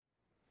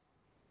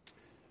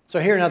So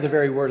hear now the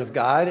very word of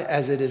God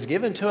as it is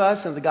given to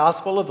us in the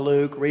Gospel of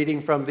Luke,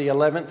 reading from the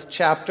 11th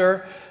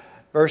chapter,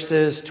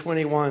 verses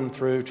 21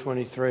 through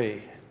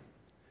 23.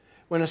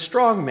 When a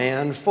strong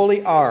man,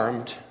 fully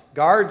armed,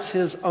 guards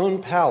his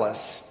own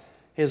palace,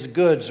 his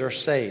goods are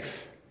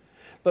safe.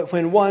 But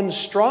when one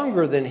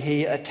stronger than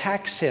he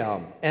attacks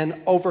him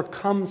and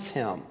overcomes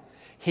him,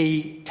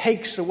 he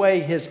takes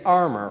away his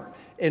armor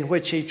in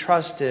which he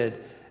trusted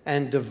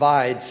and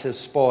divides his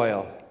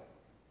spoil.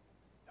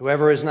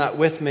 Whoever is not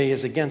with me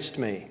is against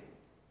me,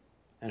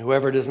 and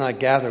whoever does not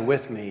gather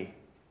with me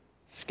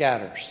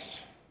scatters.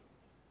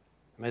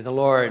 May the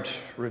Lord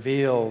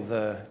reveal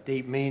the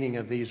deep meaning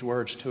of these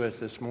words to us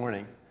this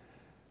morning.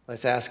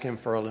 Let's ask Him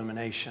for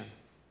illumination.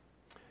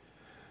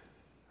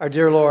 Our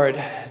dear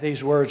Lord,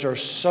 these words are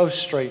so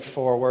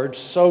straightforward,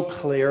 so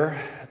clear,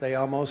 they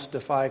almost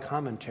defy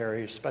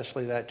commentary,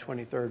 especially that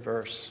 23rd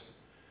verse.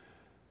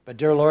 But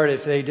dear Lord,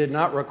 if they did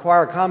not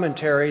require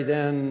commentary,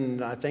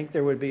 then I think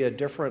there would be a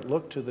different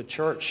look to the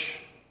church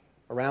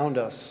around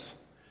us.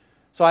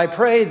 So I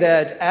pray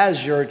that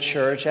as your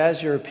church,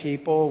 as your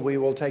people, we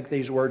will take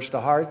these words to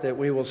heart, that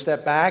we will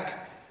step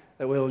back,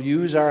 that we'll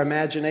use our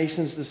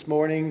imaginations this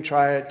morning,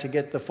 try to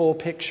get the full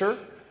picture,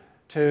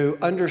 to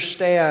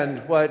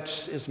understand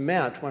what is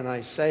meant when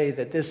I say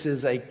that this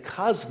is a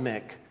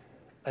cosmic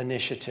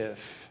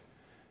initiative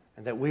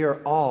and that we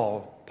are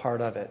all part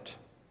of it.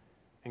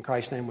 In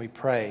Christ's name we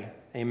pray.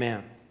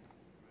 Amen.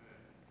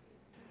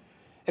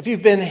 If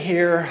you've been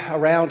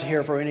around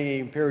here for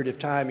any period of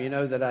time, you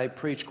know that I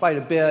preach quite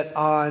a bit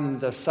on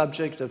the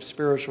subject of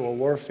spiritual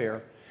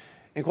warfare.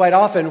 And quite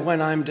often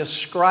when I'm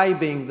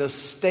describing the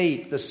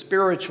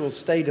spiritual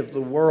state of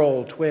the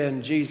world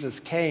when Jesus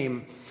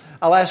came,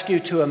 I'll ask you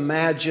to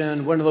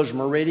imagine one of those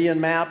meridian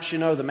maps, you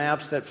know, the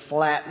maps that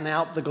flatten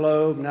out the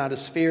globe, not a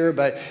sphere,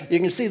 but you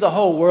can see the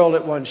whole world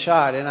at one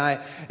shot. And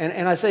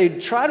I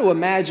say, try to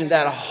imagine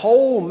that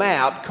whole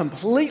map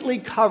completely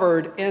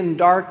covered in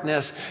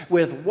darkness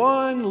with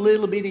one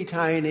little bitty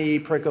tiny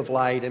prick of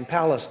light in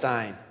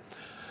Palestine.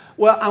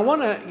 Well, I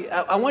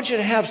want you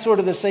to have sort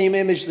of the same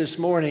image this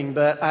morning,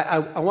 but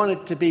I want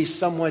it to be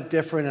somewhat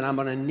different, and I'm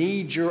going to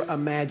need your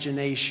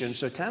imagination.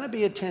 So kind of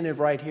be attentive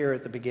right here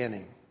at the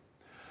beginning.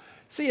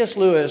 C.S.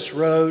 Lewis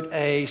wrote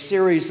a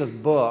series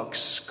of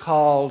books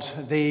called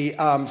the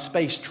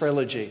Space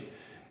Trilogy.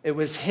 It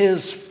was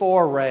his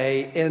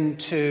foray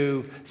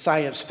into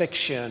science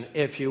fiction,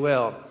 if you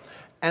will.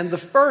 And the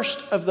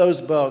first of those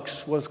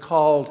books was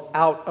called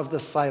Out of the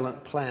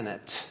Silent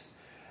Planet.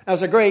 That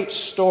was a great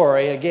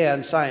story,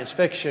 again, science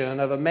fiction,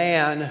 of a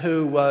man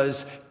who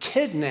was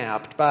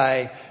kidnapped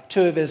by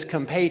two of his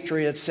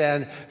compatriots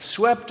and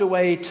swept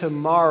away to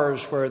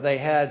Mars, where they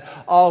had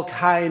all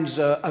kinds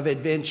of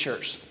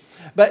adventures.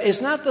 But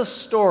it's not the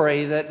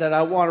story that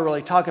I want to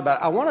really talk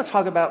about. I want to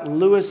talk about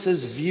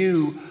Lewis's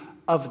view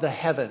of the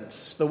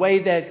heavens, the way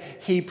that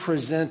he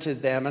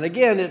presented them. And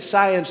again, it's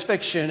science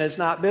fiction, it's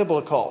not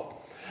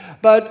biblical.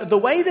 But the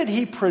way that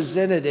he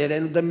presented it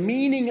and the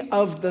meaning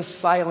of the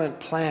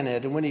silent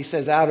planet, and when he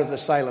says out of the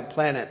silent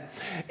planet,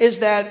 is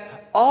that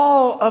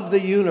all of the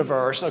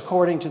universe,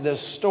 according to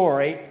this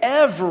story,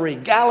 every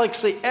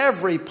galaxy,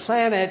 every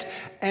planet,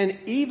 and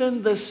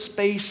even the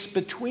space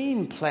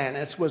between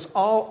planets was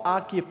all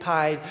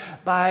occupied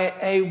by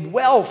a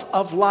wealth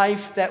of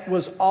life that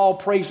was all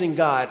praising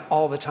God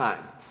all the time.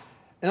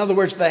 In other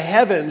words, the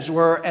heavens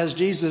were, as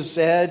Jesus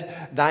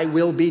said, thy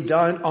will be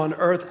done on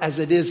earth as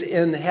it is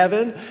in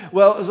heaven.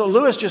 Well, so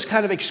Lewis just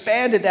kind of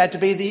expanded that to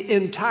be the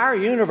entire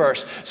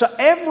universe. So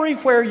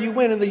everywhere you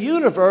went in the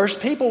universe,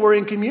 people were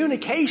in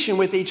communication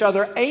with each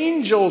other.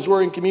 Angels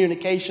were in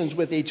communications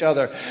with each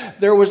other.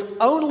 There was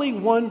only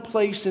one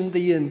place in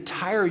the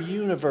entire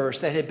universe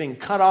that had been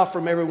cut off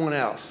from everyone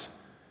else.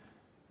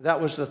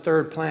 That was the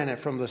third planet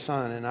from the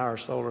sun in our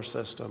solar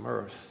system,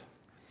 Earth.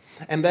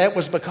 And that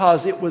was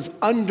because it was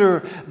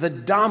under the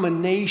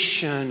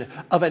domination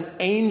of an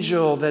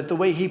angel that, the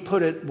way he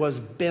put it, was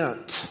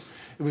bent.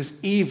 It was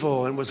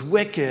evil and was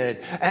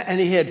wicked. And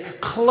he had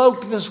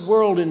cloaked this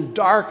world in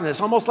darkness,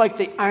 almost like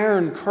the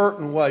Iron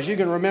Curtain was. You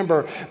can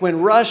remember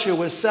when Russia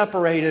was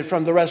separated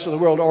from the rest of the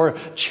world, or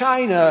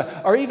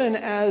China, or even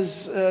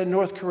as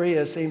North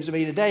Korea seems to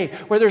be today,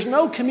 where there's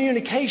no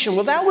communication.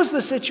 Well, that was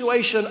the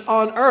situation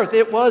on Earth.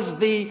 It was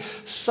the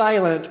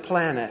silent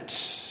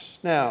planet.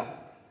 Now,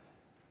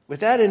 with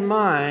that in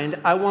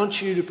mind, I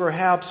want you to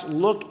perhaps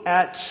look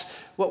at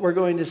what we're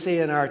going to see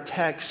in our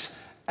text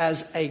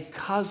as a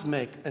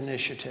cosmic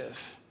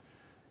initiative.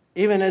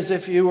 Even as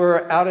if you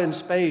were out in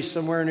space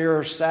somewhere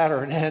near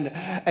Saturn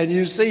and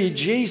you see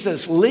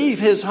Jesus leave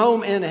his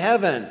home in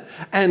heaven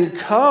and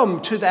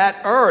come to that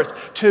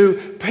earth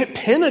to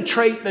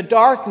penetrate the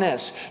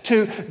darkness,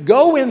 to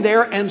go in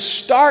there and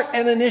start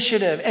an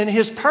initiative. And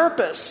his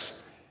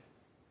purpose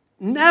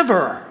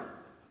never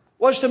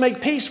was to make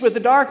peace with the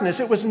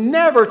darkness. It was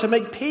never to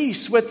make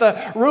peace with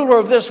the ruler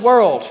of this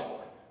world.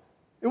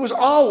 It was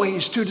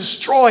always to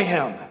destroy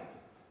him,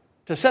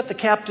 to set the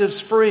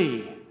captives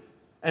free,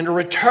 and to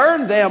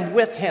return them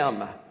with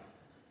him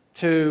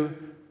to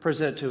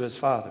present to his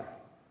Father.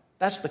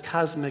 That's the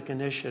cosmic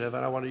initiative,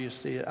 and I want you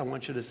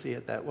to see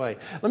it that way.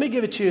 Let me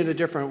give it to you in a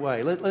different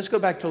way. Let's go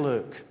back to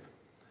Luke.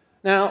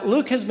 Now,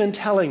 Luke has been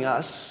telling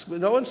us, with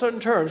no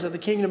uncertain terms, that the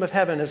kingdom of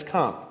heaven has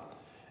come.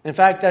 In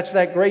fact, that's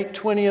that great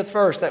 20th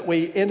verse that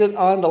we ended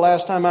on the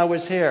last time I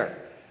was here.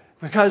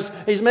 Because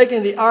he's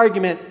making the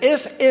argument,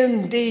 if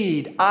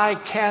indeed I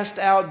cast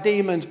out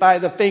demons by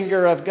the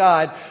finger of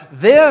God,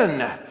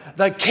 then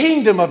the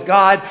kingdom of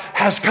God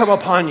has come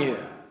upon you.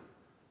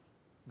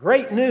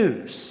 Great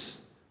news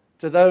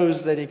to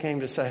those that he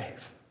came to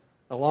save.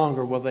 No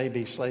longer will they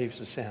be slaves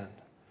to sin.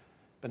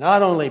 But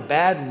not only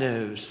bad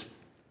news,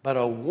 but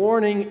a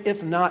warning,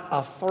 if not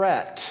a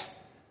threat,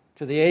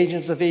 to the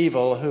agents of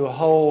evil who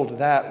hold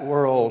that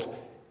world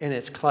in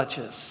its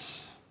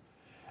clutches.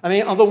 I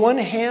mean, on the one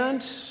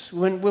hand,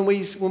 when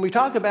we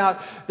talk about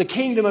the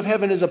kingdom of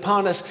heaven is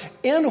upon us,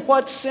 in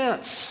what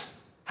sense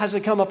has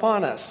it come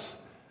upon us?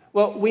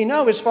 Well, we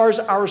know as far as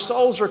our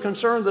souls are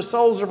concerned, the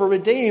souls are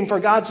redeemed. For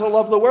God so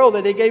loved the world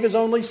that he gave his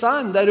only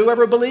Son, that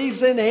whoever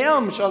believes in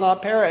him shall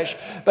not perish,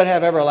 but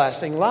have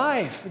everlasting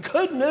life.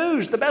 Good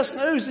news, the best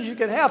news that you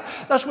can have.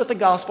 That's what the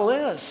gospel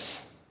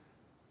is.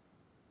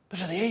 But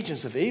to the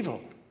agents of evil,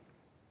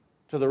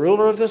 to the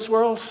ruler of this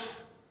world,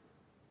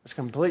 it's a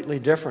completely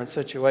different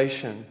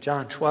situation.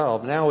 John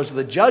 12, now is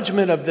the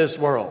judgment of this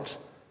world.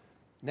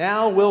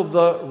 Now will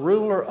the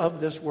ruler of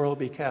this world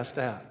be cast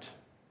out.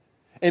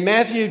 In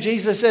Matthew,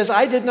 Jesus says,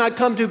 I did not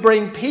come to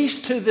bring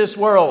peace to this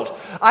world.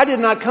 I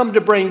did not come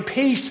to bring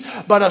peace,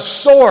 but a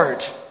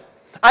sword.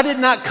 I did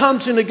not come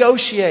to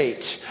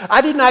negotiate.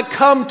 I did not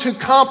come to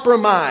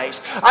compromise.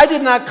 I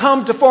did not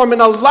come to form an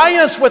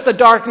alliance with the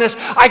darkness.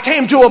 I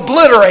came to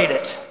obliterate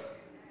it.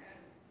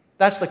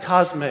 That's the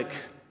cosmic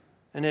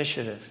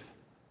initiative.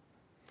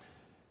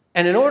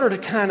 And in order to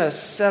kind of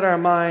set our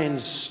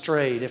minds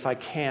straight, if I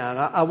can,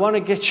 I want to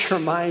get your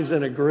minds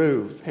in a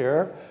groove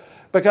here.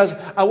 Because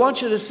I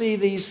want you to see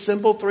these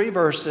simple 3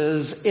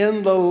 verses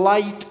in the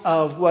light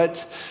of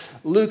what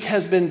Luke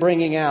has been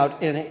bringing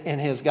out in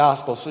his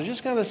gospel. So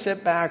just kind of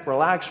sit back,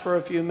 relax for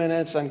a few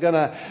minutes. I'm going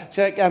to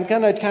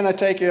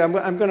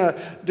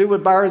do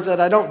what Byron said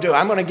I don't do.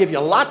 I'm going to give you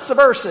lots of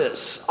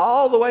verses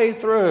all the way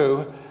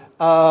through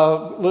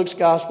Luke's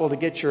gospel to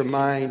get your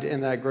mind in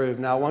that groove.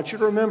 Now I want you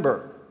to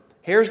remember,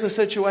 here's the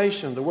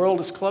situation. The world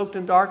is cloaked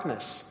in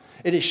darkness.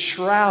 It is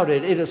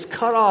shrouded. It is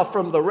cut off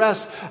from the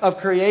rest of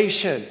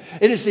creation.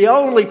 It is the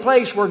only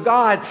place where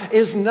God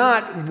is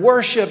not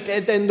worshipped,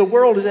 and the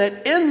world is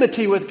at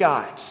enmity with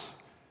God.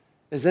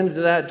 It's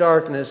into that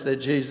darkness that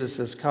Jesus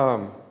has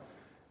come.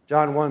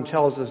 John 1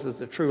 tells us that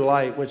the true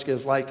light, which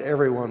gives light to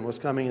everyone, was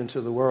coming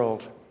into the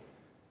world.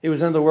 He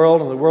was in the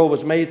world, and the world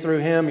was made through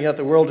him, yet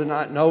the world did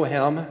not know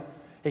him.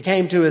 He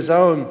came to his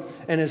own,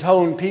 and his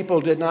own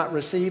people did not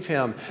receive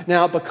him.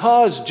 Now,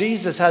 because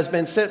Jesus has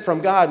been sent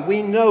from God,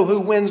 we know who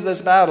wins this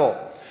battle.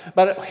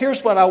 But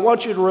here's what I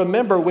want you to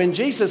remember. When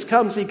Jesus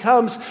comes, he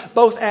comes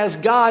both as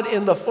God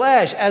in the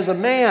flesh, as a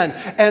man.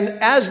 And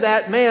as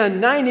that man,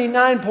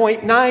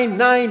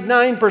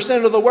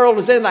 99.999% of the world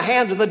is in the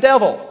hands of the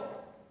devil.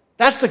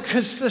 That's the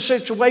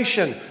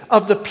situation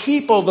of the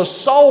people, the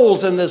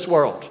souls in this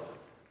world.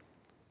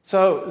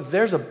 So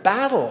there's a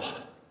battle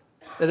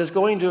that is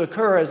going to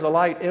occur as the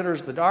light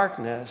enters the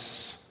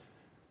darkness,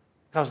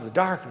 because the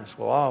darkness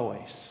will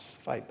always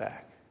fight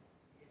back.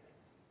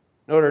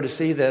 In order to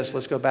see this,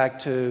 let's go back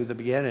to the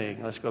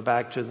beginning. Let's go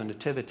back to the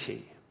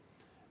nativity.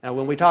 Now,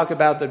 when we talk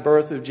about the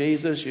birth of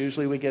Jesus,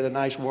 usually we get a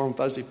nice, warm,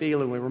 fuzzy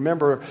feeling. We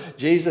remember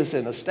Jesus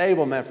in a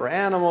stable meant for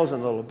animals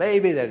and a little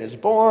baby that is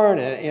born,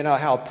 and you know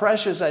how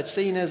precious that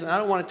scene is. And I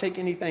don't want to take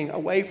anything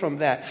away from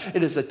that.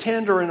 It is a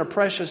tender and a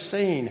precious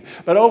scene.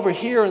 But over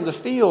here in the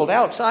field,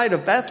 outside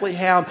of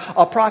Bethlehem,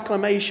 a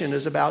proclamation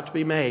is about to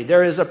be made.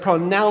 There is a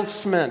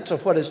pronouncement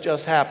of what has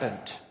just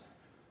happened.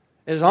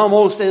 It's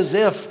almost as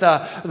if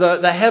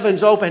the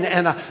heavens open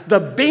and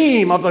the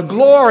beam of the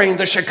glory and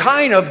the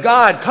Shekinah of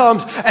God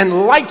comes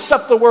and lights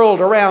up the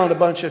world around a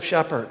bunch of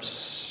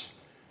shepherds.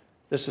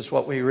 This is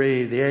what we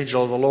read. The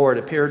angel of the Lord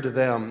appeared to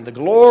them. The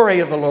glory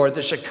of the Lord,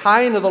 the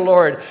Shekinah of the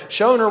Lord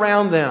shone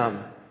around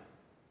them.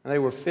 And they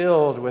were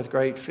filled with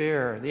great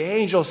fear. The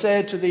angel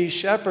said to these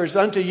shepherds,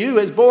 unto you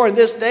is born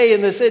this day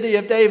in the city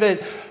of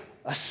David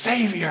a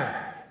Savior,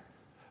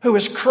 who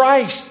is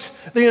Christ,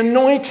 the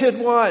anointed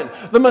one,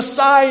 the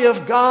Messiah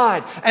of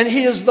God. And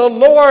he is the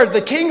Lord,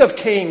 the King of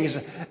kings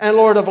and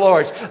Lord of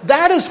lords.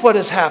 That is what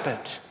has happened.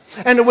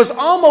 And it was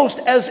almost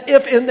as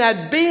if in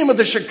that beam of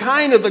the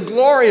Shekinah, the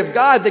glory of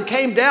God that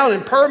came down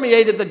and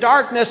permeated the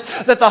darkness,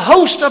 that the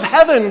host of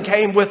heaven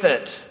came with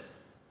it.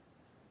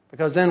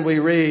 Because then we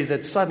read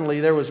that suddenly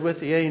there was with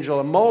the angel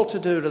a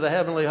multitude of the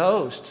heavenly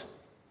host,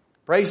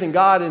 praising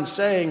God and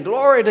saying,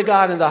 glory to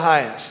God in the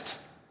highest,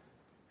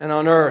 and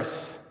on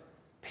earth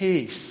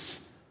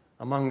peace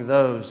among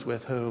those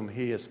with whom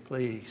he is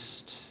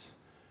pleased.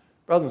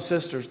 Brothers and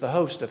sisters, the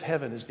host of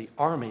heaven is the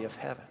army of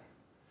heaven.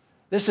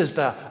 This is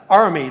the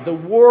army, the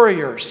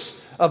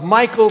warriors of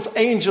Michael's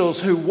angels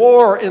who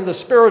war in the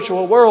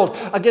spiritual world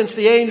against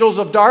the angels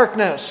of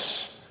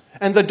darkness.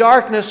 And the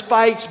darkness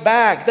fights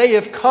back. They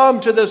have come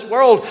to this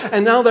world,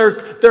 and now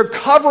they're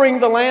covering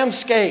the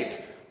landscape.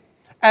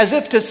 As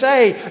if to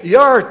say,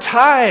 your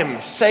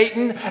time,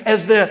 Satan,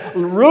 as the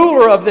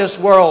ruler of this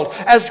world,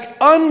 as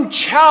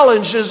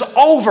unchallenged, is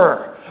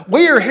over.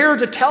 We are here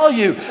to tell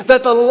you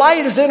that the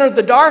light has entered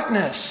the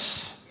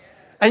darkness,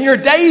 and your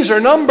days are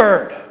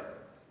numbered.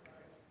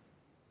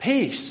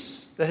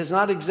 Peace that has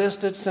not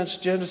existed since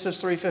Genesis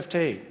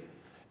 3:15.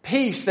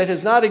 Peace that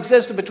has not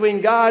existed between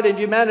God and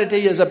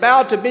humanity is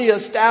about to be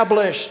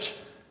established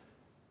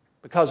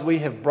because we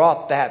have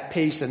brought that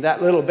peace, and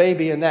that little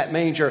baby in that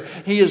manger,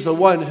 he is the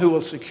one who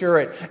will secure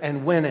it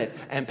and win it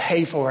and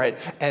pay for it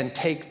and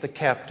take the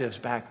captives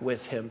back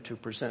with him to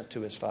present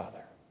to his Father.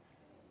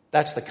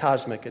 That's the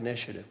cosmic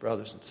initiative,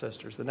 brothers and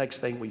sisters. The next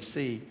thing we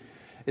see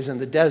is in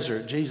the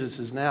desert. Jesus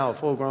is now a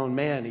full-grown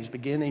man. He's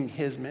beginning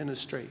his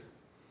ministry.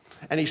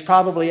 And he's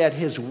probably at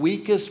his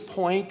weakest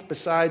point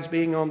besides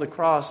being on the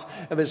cross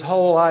of his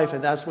whole life.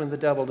 And that's when the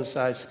devil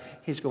decides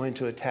he's going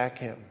to attack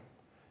him.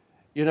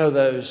 You know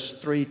those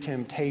 3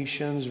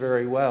 temptations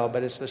very well,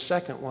 but it's the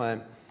second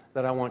one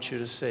that I want you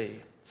to see.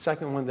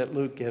 Second one that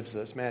Luke gives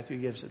us. Matthew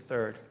gives it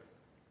third.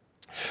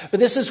 But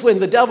this is when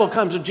the devil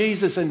comes to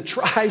Jesus and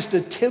tries to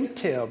tempt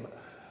him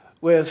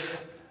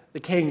with the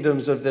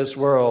kingdoms of this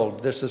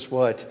world. This is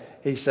what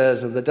he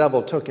says, and the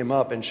devil took him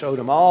up and showed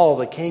him all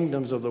the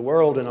kingdoms of the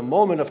world in a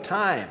moment of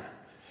time,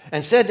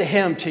 and said to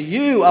him, to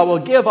you I will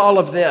give all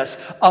of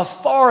this,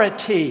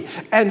 authority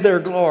and their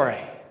glory.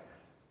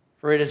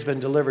 For it has been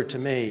delivered to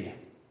me,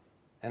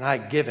 and I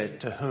give it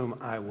to whom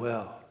I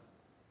will.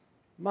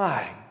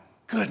 My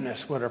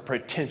goodness, what a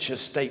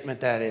pretentious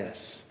statement that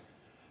is.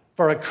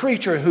 For a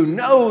creature who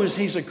knows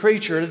he's a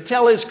creature to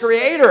tell his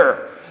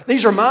creator,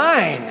 these are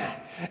mine,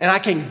 and I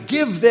can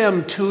give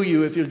them to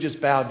you if you'll just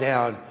bow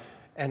down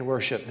and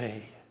worship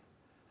me.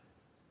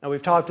 Now,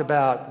 we've talked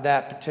about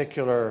that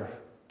particular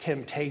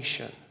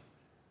temptation.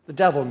 The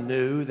devil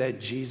knew that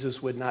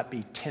Jesus would not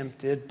be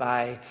tempted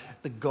by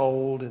the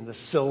gold and the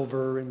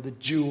silver and the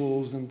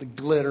jewels and the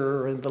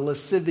glitter and the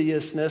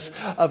lasciviousness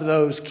of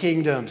those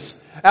kingdoms.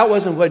 That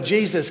wasn't what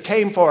Jesus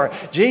came for.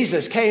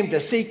 Jesus came to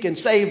seek and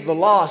save the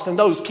lost, and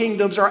those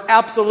kingdoms are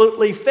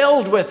absolutely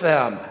filled with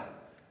them.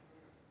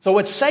 So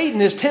what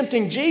Satan is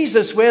tempting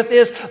Jesus with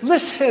is,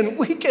 listen,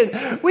 we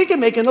can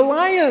make an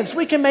alliance.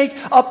 We can make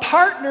a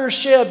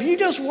partnership. You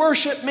just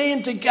worship me,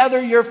 and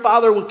together your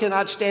Father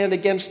cannot stand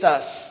against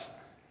us.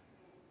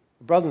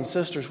 Brothers and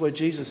sisters, what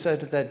Jesus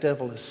said to that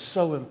devil is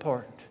so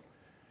important.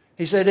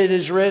 He said, it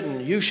is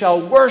written, you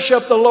shall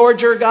worship the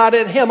Lord your God,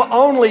 and him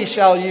only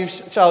shall you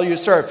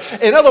serve.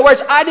 In other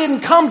words, I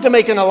didn't come to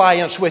make an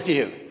alliance with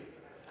you.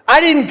 I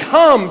didn't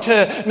come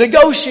to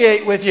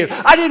negotiate with you.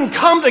 I didn't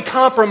come to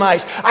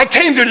compromise. I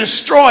came to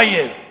destroy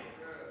you.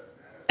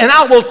 And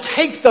I will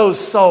take those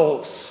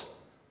souls.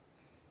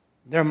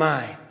 They're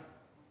mine.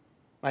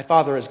 My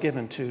Father has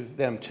given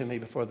them to me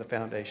before the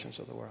foundations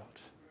of the world.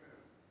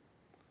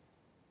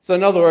 So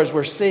in other words,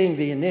 we're seeing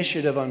the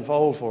initiative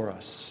unfold for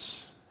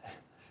us.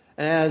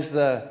 And as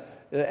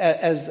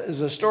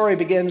the story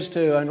begins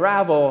to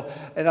unravel,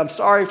 and I'm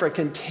sorry for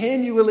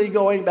continually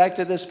going back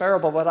to this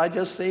parable, but I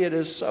just see it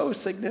as so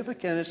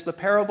significant. It's the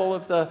parable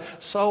of the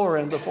sower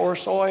and the 4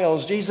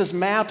 soils. Jesus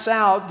maps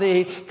out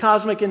the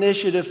cosmic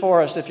initiative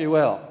for us, if you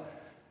will.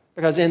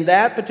 Because in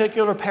that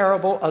particular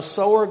parable, a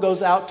sower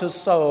goes out to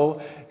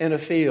sow in a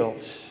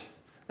field.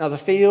 Now the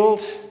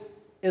field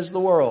is the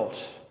world.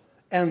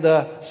 And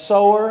the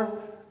sower,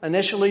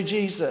 initially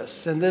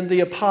Jesus, and then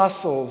the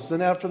apostles,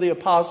 and after the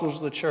apostles,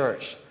 the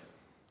church.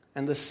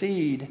 And the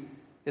seed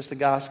is the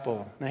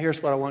gospel. Now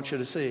here's what I want you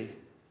to see.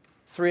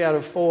 3 out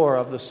of 4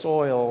 of the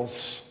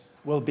soils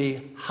will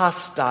be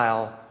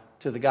hostile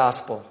to the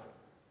gospel.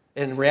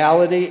 In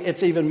reality,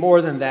 it's even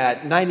more than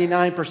that.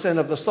 99%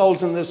 of the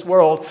souls in this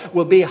world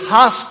will be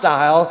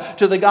hostile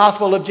to the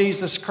gospel of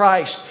Jesus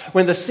Christ.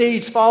 When the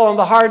seeds fall on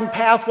the hardened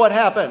path, what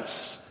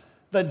happens?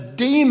 The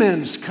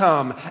demons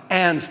come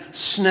and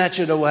snatch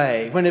it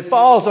away. When it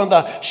falls on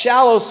the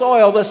shallow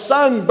soil, the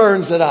sun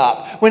burns it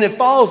up. When it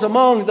falls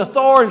among the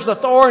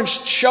thorns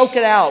choke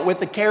it out with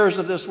the cares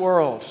of this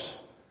world.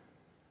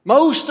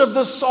 Most of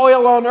the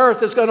soil on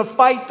earth is going to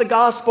fight the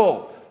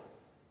gospel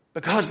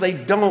because they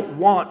don't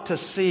want to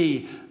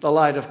see the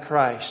light of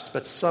Christ.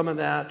 But some of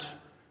that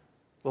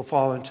will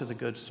fall into the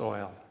good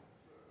soil,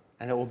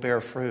 and it will bear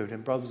fruit.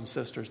 And brothers and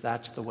sisters,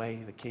 that's the way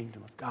the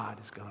kingdom of God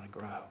is going to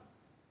grow.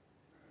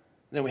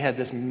 Then we had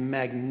this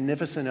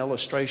magnificent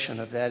illustration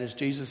of that as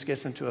Jesus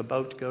gets into a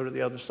boat to go to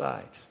the other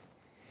side.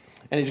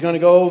 And he's going to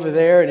go over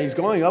there, and he's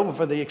going over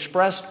for the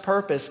expressed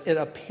purpose, it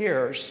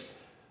appears,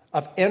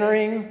 of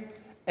entering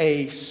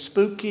a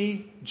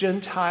spooky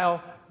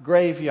Gentile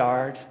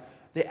graveyard,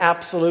 the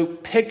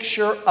absolute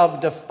picture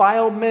of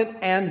defilement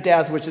and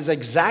death, which is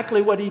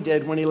exactly what he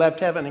did when he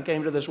left heaven and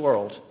came to this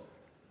world.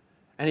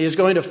 And he is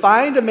going to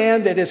find a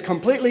man that is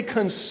completely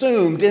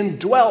consumed,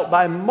 indwelt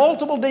by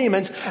multiple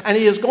demons, and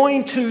he is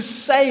going to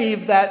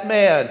save that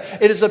man.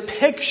 It is a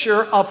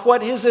picture of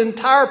what his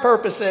entire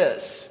purpose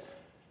is.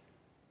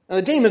 And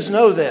the demons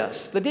know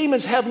this. The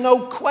demons have no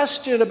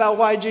question about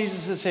why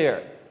Jesus is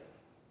here.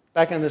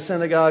 Back in the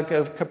synagogue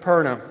of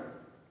Capernaum,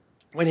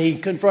 when he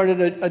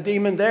confronted a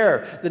demon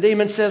there, the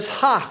demon says,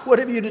 "Ha, what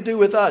have you to do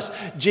with us,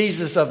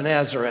 Jesus of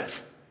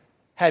Nazareth?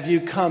 Have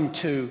you come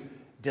to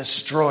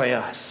destroy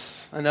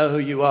us? I know who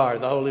you are,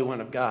 the Holy One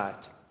of God."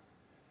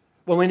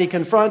 Well, when he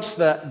confronts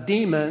the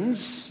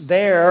demons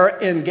there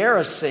in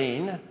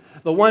Gerasene,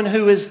 the one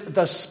who is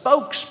the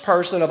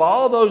spokesperson of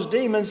all those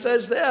demons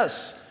says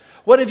this,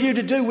 "What have you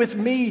to do with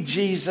me,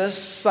 Jesus,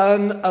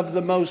 Son of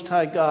the Most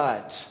High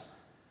God?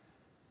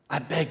 I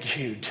beg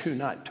you, do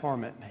not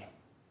torment me."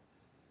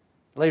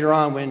 Later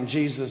on, when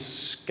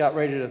Jesus got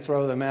ready to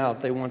throw them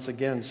out, they once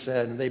again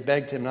said, and they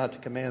begged him not to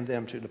command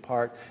them to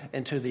depart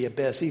into the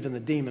abyss. Even the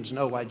demons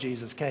know why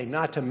Jesus came,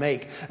 not to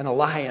make an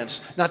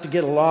alliance, not to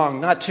get along,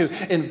 not to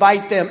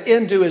invite them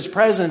into his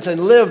presence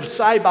and live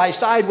side by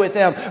side with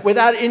them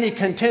without any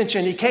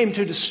contention. He came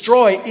to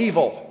destroy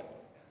evil.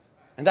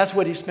 And that's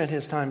what he spent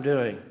his time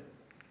doing.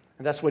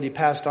 And that's what he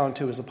passed on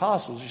to his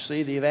apostles. You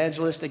see, the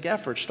evangelistic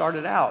effort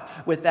started out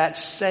with that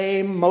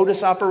same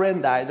modus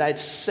operandi, that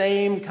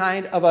same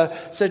kind of a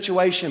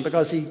situation,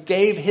 because he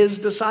gave his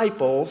his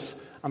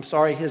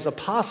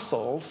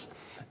apostles,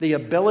 the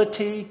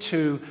ability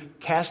to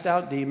cast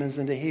out demons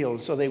and to heal.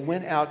 So they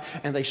went out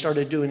and they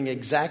started doing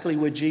exactly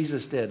what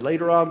Jesus did.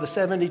 Later on, the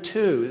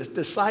 72, the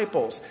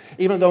disciples,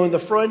 even though in the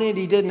front end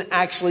he didn't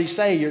actually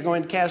say, "You're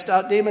going to cast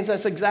out demons,"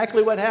 that's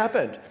exactly what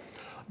happened.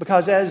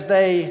 Because as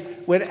they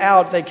went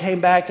out, they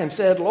came back and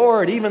said,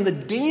 "Lord, even the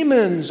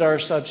demons are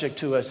subject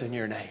to us in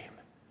your name."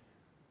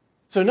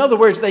 So in other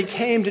words, they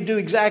came to do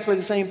exactly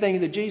the same thing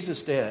that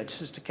Jesus did,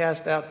 just to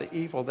cast out the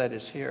evil that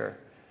is here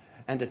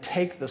and to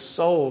take the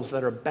souls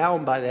that are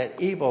bound by that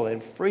evil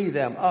and free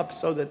them up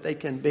so that they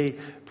can be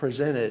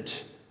presented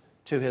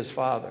to his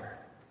Father.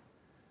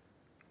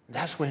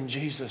 That's when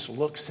Jesus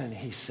looks and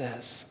he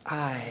says,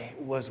 "I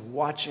was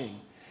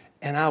watching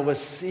and I was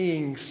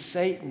seeing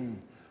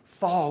Satan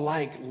fall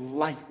like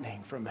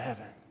lightning from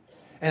heaven."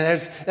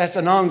 And that's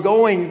an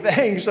ongoing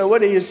thing. So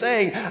what are you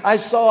saying? I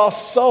saw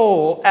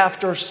soul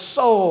after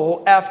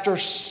soul after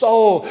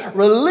soul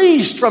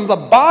released from the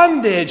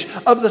bondage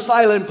of the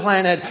silent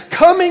planet,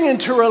 coming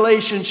into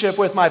relationship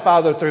with my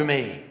Father through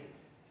me.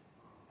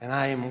 And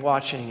I am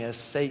watching as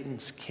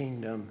Satan's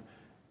kingdom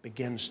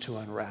begins to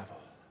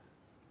unravel.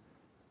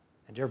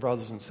 And dear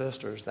brothers and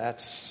sisters,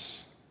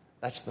 that's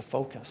the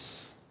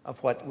focus of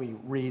what we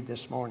read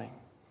this morning.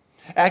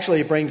 Actually,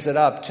 it brings it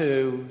up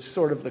to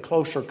sort of the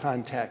closer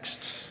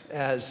context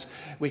as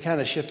we kind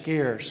of shift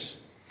gears.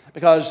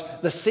 Because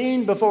the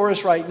scene before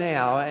us right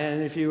now,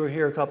 and if you were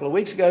here a couple of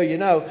weeks ago, you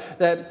know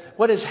that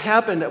what has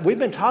happened, we've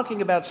been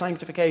talking about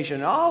sanctification.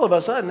 And all of a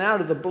sudden,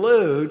 out of the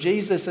blue,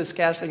 Jesus is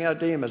casting out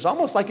demons.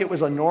 Almost like it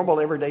was a normal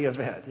everyday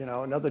event.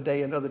 Another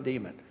day, another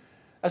demon.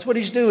 That's what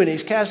he's doing.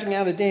 He's casting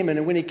out a demon.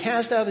 And when he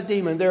casts out a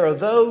demon, there are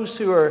those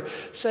who are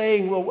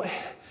saying, well,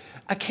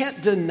 I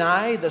can't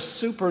deny the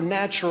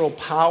supernatural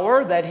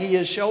power that he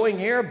is showing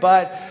here,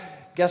 but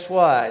guess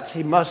what?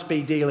 He must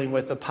be dealing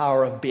with the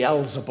power of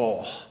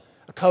Beelzebul,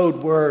 a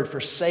code word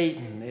for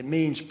Satan. It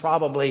means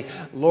probably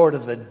Lord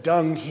of the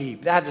dung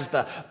heap. That is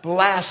the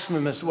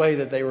blasphemous way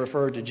that they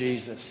referred to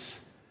Jesus.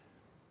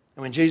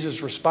 And when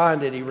Jesus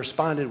responded, he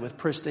responded with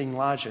pristine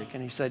logic.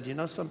 And he said, you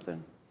know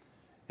something?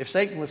 If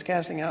Satan was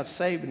casting out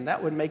Satan,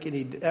 that wouldn't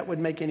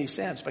make any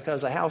sense,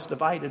 because a house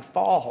divided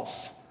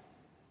falls.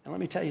 And let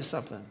me tell you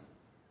something.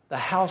 The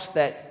house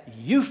that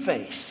you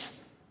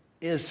face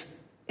is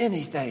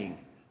anything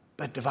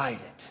but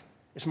divided.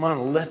 It's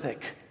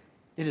monolithic.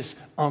 It is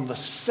on the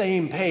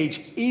same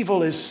page.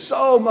 Evil is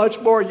so much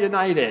more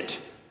united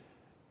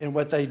in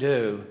what they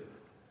do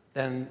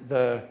than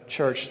the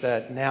church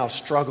that now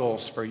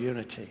struggles for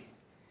unity.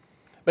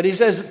 But he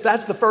says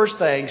that's the first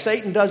thing.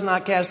 Satan does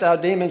not cast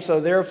out demons, so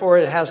therefore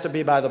it has to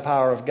be by the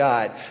power of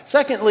God.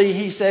 Secondly,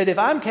 he said, if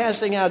I'm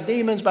casting out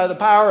demons by the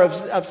power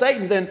of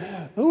Satan,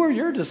 then who are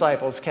your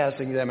disciples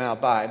casting them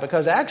out by?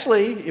 Because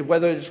actually,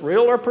 whether it's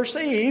real or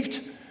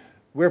perceived,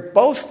 we're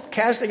both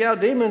casting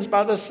out demons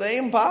by the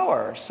same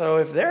power. So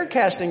if they're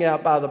casting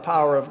out by the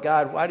power of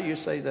God, why do you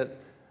say that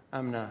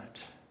I'm not?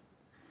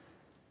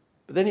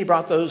 But then he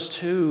brought those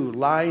two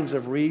lines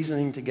of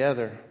reasoning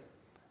together.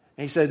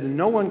 He said,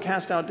 no one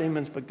cast out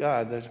demons but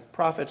God. The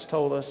prophets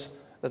told us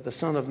that the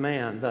Son of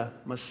Man, the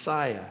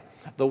Messiah,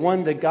 the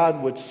one that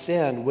God would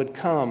send, would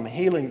come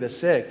healing the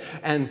sick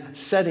and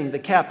setting the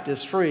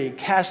captives free,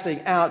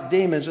 casting out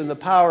demons in the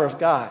power of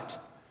God.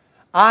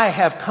 I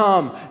have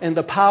come in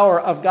the power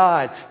of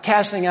God,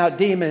 casting out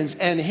demons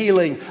and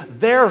healing.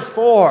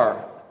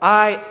 Therefore,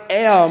 I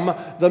am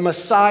the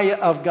Messiah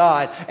of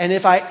God. And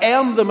if I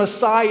am the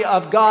Messiah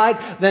of God,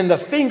 then the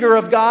finger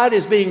of God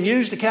is being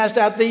used to cast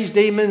out these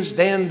demons.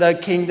 Then the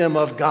kingdom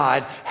of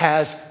God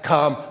has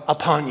come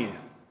upon you.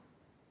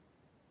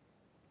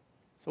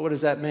 So what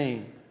does that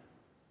mean?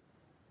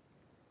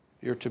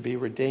 You're to be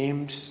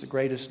redeemed. It's the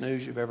greatest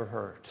news you've ever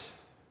heard.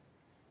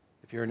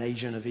 If you're an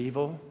agent of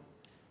evil,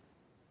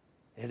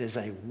 it is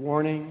a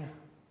warning,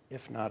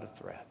 if not a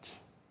threat.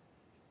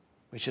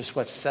 which is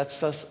what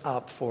sets us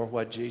up for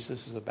what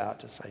Jesus is about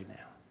to say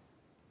now.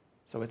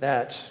 So with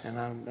that, and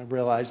I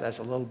realize that's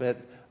a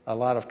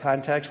lot of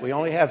context. We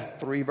only have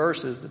 3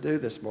 verses to do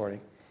this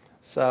morning.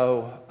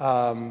 So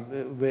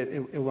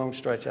it won't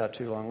stretch out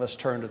too long. Let's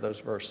turn to those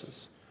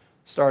verses.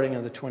 Starting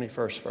in the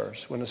 21st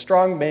verse. When a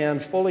strong man,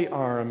 fully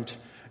armed,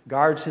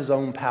 guards his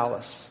own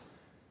palace,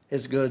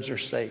 his goods are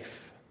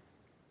safe.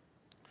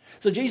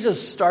 So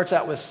Jesus starts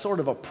out with sort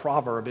of a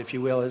proverb, if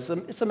you will. It's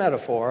a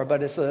metaphor,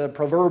 but it's a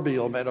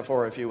proverbial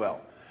metaphor, if you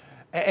will.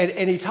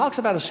 And he talks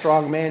about a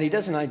strong man. He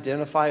doesn't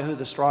identify who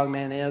the strong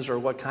man is or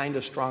what kind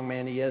of strong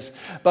man he is.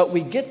 But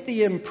we get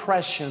the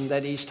impression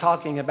that he's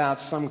talking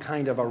about some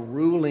kind of a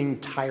ruling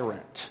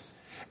tyrant.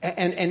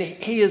 And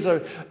he is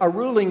a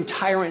ruling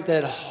tyrant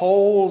that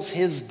holds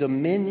his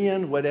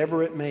dominion,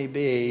 whatever it may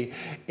be,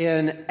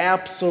 in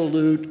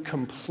absolute,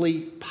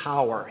 complete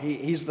power.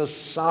 He's the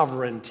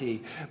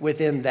sovereignty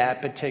within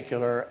that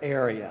particular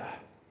area.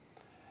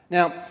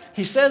 Now,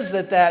 he says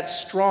that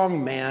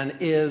strong man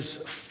is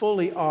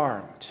fully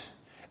armed.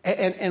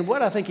 And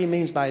what I think he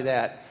means by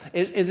that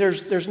is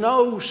there's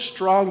no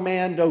strong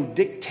man, no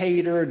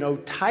dictator, no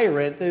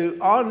tyrant who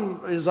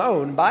on his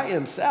own, by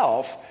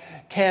himself,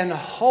 can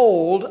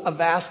hold a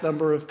vast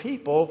number of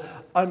people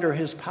under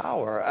his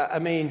power. I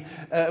mean,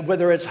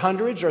 whether it's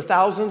hundreds or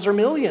thousands or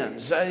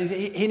millions,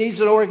 he needs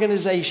an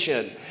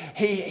organization.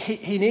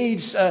 He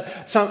needs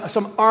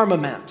some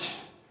armament.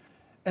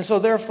 And so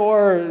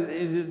therefore,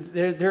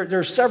 there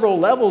are several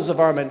levels of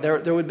armament.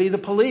 There would be the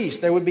police,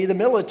 there would be the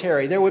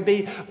military, there would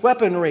be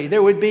weaponry,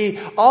 there would be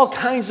all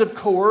kinds of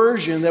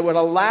coercion that would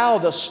allow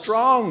the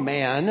strong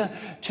man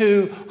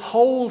to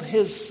hold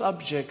his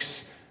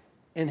subjects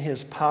in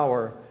his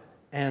power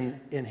and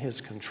in his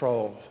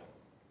control.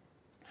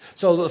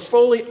 So the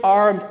fully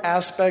armed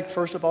aspect,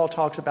 first of all,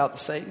 talks about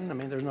Satan. I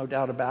mean, there's no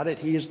doubt about it.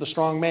 He is the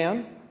strong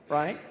man,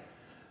 right?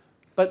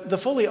 But the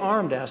fully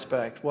armed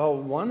aspect, well,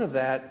 one of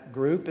that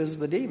group is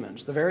the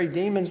demons. The very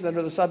demons that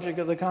are the subject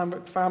of the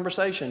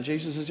conversation.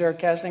 Jesus is there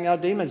casting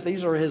out demons.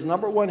 These are his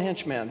number one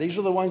henchmen. These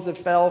are the ones that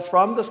fell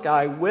from the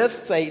sky with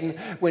Satan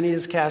when he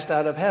is cast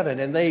out of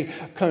heaven. And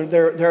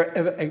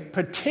they're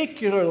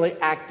particularly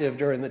active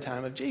during the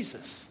time of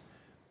Jesus.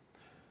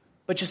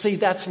 But you see,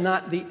 that's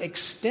not the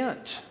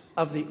extent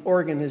of the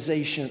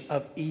organization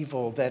of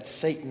evil that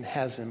Satan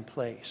has in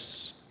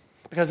place.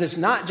 Because it's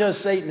not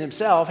just Satan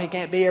himself. He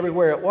can't be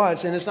everywhere at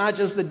once. And it's not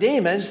just the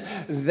demons.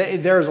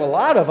 There's a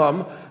lot of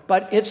them.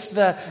 But it's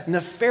the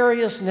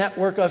nefarious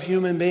network of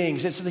human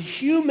beings. It's the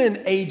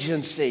human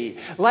agency.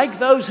 Like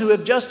those who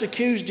have just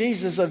accused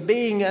Jesus of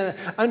being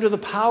under the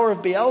power of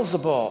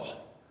Beelzebul.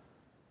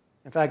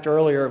 In fact,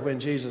 earlier when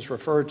Jesus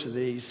referred to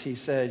these, he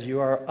said, "You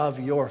are of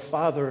your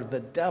father, the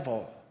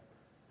devil.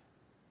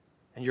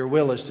 And your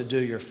will is to do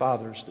your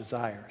father's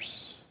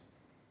desires."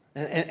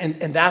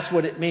 And that's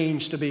what it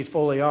means to be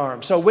fully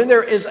armed. So when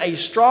there is a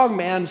strong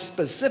man,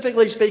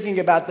 specifically speaking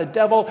about the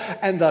devil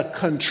and the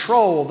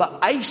control, the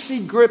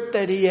icy grip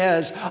that he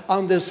has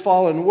on this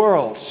fallen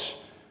world,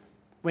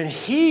 when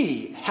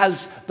he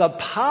has the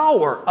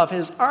power of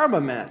his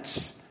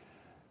armament,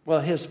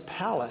 well, his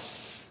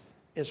palace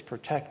is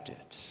protected.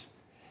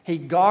 He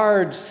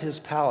guards his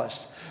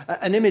palace.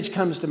 An image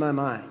comes to my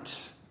mind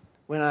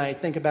when I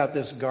think about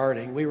this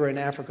guarding. We were in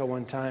Africa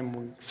one time.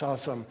 We saw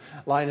some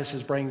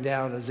lionesses bring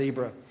down a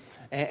zebra.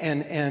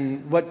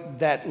 And what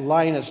that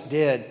lioness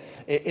did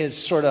is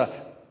sort of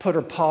put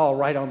her paw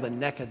right on the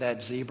neck of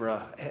that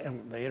zebra.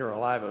 And they ate her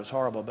alive. It was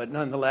horrible. But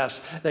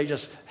nonetheless, they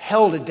just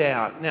held it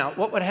down. Now,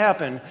 what would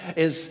happen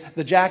is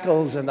the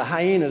jackals and the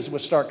hyenas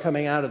would start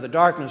coming out of the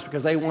darkness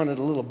because they wanted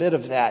a little bit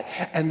of that.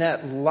 And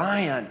that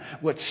lion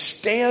would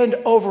stand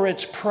over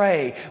its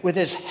prey with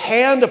his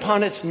hand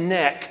upon its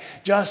neck,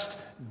 just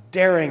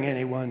daring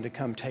anyone to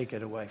come take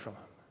it away from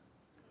him.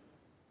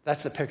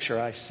 That's the picture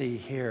I see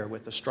here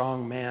with the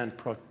strong man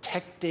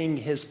protecting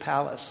his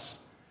palace.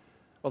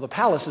 Well, the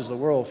palace is the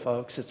world,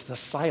 folks. It's the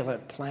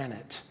silent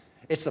planet.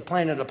 It's the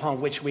planet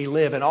upon which we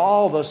live and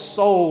all the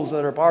souls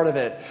that are part of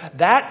it.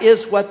 That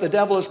is what the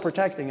devil is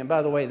protecting. And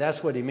by the way,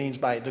 that's what he means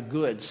by the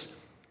goods.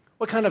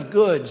 What kind of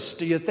goods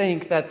do you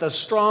think that the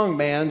strong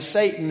man,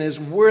 Satan, is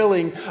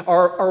willing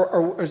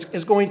or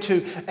is going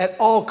to at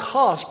all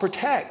costs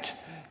protect?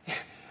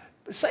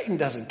 Satan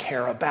doesn't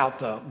care about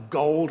the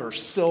gold or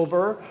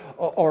silver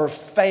or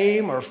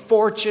fame or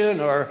fortune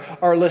or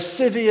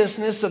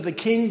lasciviousness of the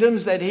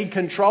kingdoms that he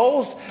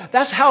controls.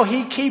 That's how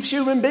he keeps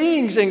human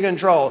beings in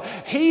control.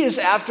 He is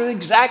after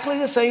exactly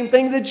the same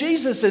thing that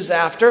Jesus is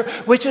after,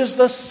 which is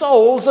the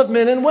souls of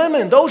men and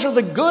women. Those are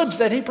the goods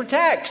that he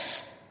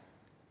protects.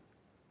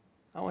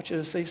 I want you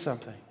to see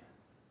something.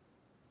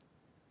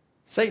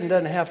 Satan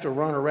doesn't have to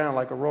run around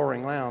like a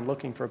roaring lion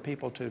looking for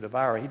people to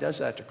devour. He does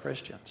that to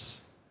Christians.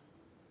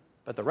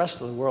 But the rest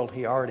of the world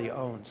he already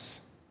owns.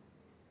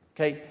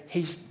 Okay?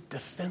 He's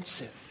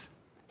defensive.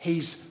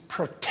 He's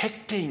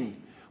protecting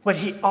what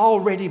he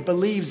already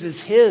believes is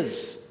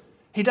his.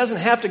 He doesn't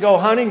have to go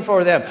hunting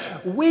for them.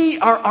 We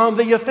are on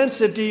the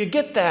offensive. Do you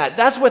get that?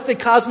 That's what the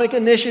cosmic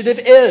initiative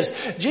is.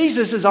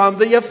 Jesus is on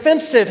the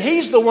offensive.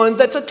 He's the one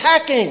that's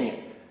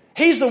attacking.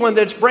 He's the one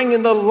that's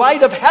bringing the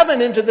light of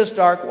heaven into this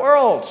dark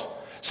world.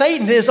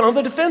 Satan is on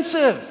the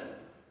defensive.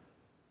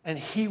 And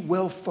he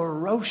will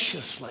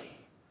ferociously,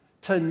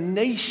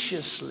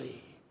 tenaciously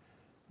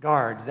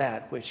guard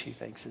that which he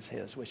thinks is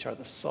his, which are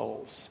the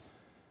souls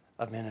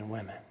of men and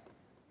women.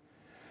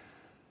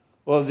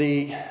 Well,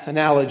 the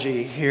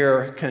analogy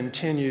here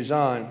continues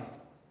on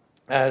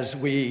as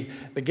we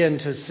begin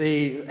to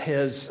see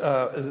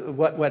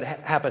what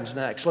happens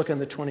next. Look in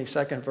the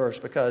 22nd verse,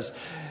 because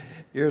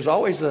there's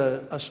always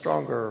a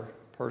stronger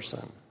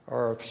person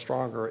or a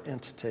stronger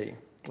entity.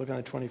 Look in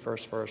the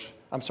 21st verse.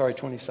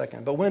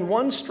 22nd. But when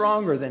one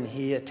stronger than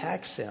he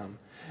attacks him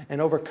and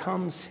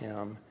overcomes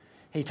him,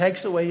 he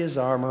takes away his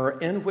armor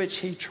in which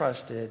he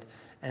trusted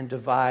and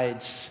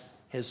divides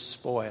his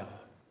spoil.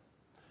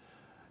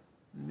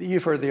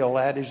 You've heard the old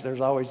adage,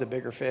 there's always a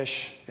bigger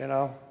fish,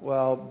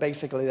 Well,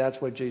 basically that's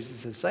what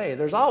Jesus is saying.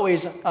 There's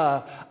always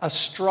a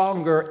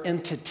stronger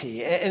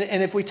entity.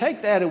 And if we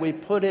take that and we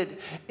put it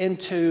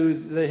into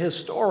the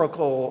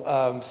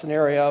historical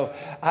scenario,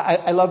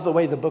 I love the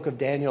way the book of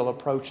Daniel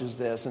approaches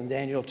this. In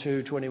Daniel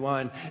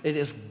 2:21, it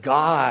is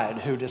God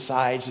who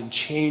decides and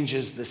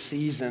changes the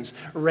seasons,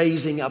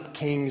 raising up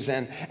kings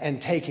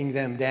and taking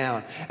them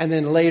down. And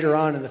then later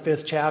on in the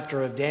 5th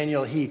chapter of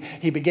Daniel,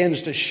 he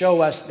begins to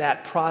show us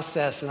that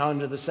process, and on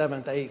to the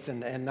 7th, 8th,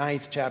 and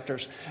 9th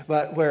chapters,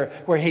 but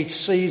where he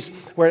sees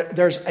where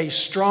there's a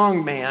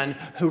strong man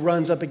who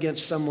runs up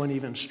against someone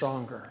even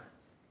stronger.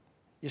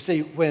 You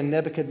see, when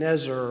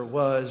Nebuchadnezzar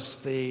was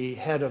the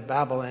head of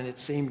Babylon, it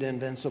seemed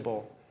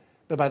invincible.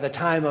 But by the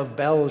time of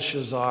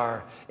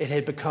Belshazzar, it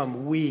had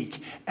become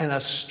weak, and a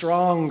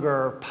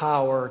stronger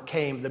power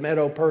came, the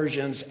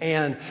Medo-Persians,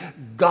 and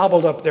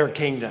gobbled up their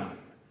kingdom.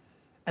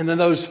 And then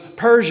those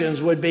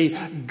Persians would be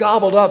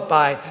gobbled up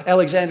by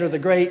Alexander the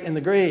Great and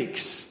the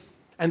Greeks.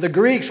 And the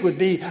Greeks would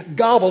be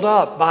gobbled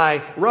up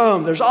by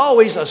Rome. There's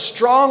always a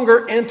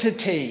stronger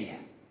entity.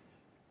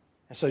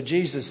 And so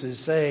Jesus is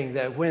saying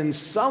that when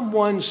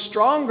someone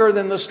stronger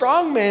than the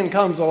strong man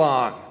comes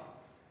along,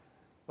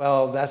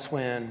 well, that's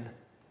when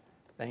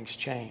things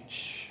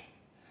change.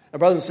 Now,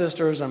 brothers and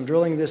sisters, I'm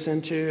drilling this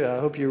into, I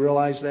hope you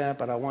realize that,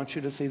 but I want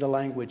you to see the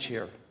language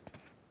here.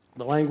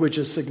 The language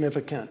is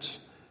significant.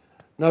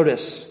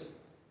 Notice,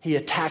 he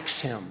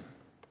attacks him.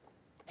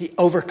 He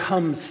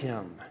overcomes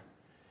him.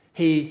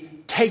 He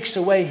takes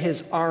away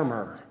his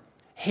armor.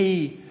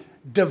 He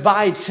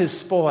divides his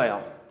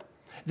spoil.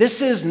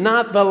 This is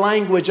not the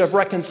language of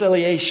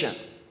reconciliation.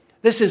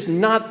 This is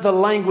not the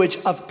language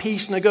of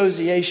peace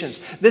negotiations.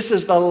 This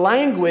is the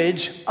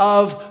language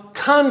of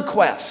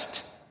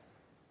conquest.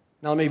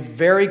 Now, let me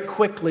very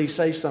quickly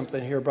say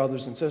something here,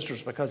 brothers and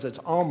sisters, because it's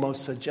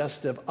almost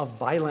suggestive of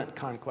violent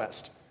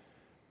conquest.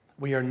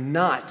 We are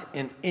not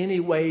in any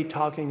way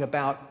talking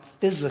about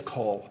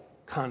physical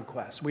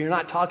conquest. We are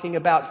not talking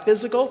about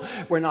physical.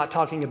 We're not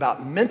talking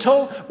about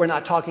mental. We're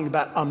not talking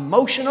about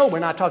emotional. We're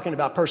not talking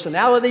about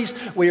personalities.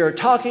 We are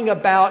talking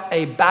about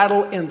a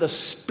battle in the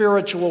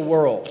spiritual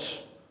world.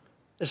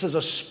 This is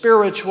a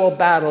spiritual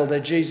battle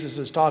that Jesus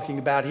is talking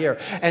about here.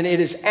 And it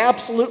is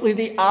absolutely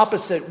the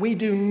opposite. We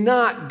do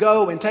not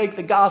go and take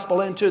the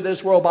gospel into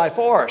this world by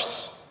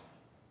force.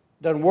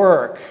 It doesn't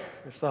work.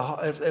 It's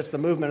the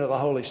movement of the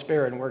Holy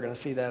Spirit, and we're going to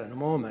see that in a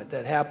moment,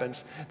 that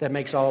happens, that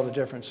makes all the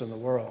difference in the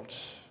world.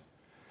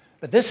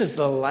 But this is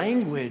the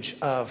language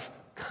of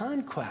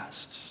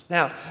conquest.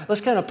 Now,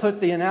 let's kind of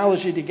put the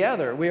analogy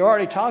together. We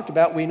already talked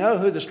about, we know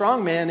who the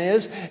strong man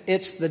is.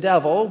 It's the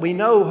devil. We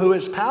know who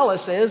his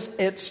palace is.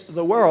 It's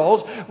the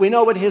world. We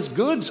know what his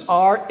goods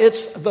are.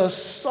 It's the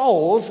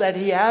souls that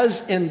he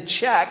has in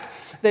check,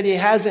 that he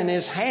has in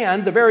his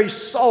hand, the very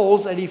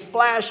souls that he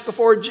flashed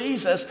before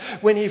Jesus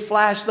when he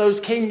flashed those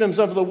kingdoms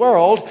of the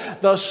world.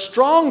 The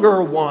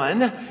stronger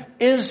one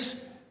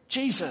is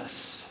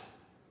Jesus.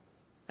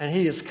 And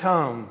he has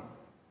come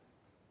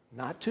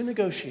not to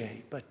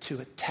negotiate, but to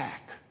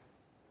attack.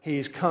 He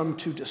has come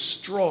to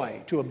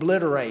destroy, to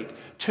obliterate,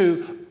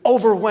 to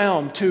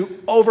overwhelm,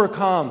 to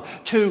overcome,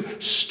 to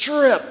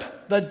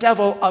strip the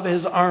devil of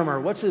his armor.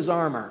 What's his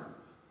armor?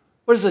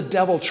 What does the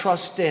devil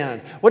trust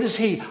in? What does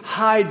he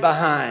hide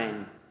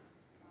behind?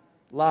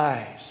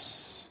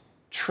 Lies,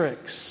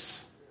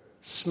 tricks,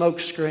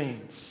 smoke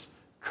screens,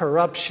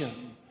 corruption,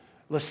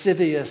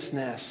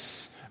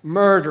 lasciviousness,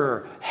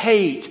 murder,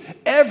 hate,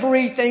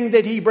 everything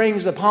that he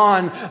brings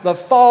upon the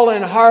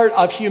fallen heart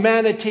of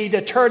humanity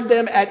to turn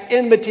them at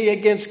enmity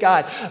against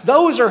God.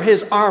 Those are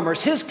his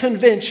armors, his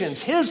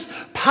conventions. His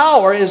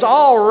power is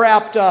all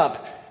wrapped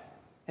up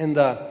in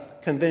the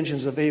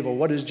conventions of evil.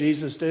 What does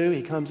Jesus do?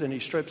 He comes and he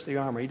strips the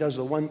armor. He does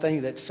the one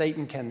thing that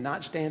Satan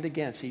cannot stand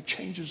against. He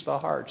changes the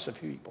hearts of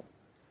people.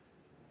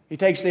 He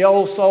takes the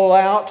old soul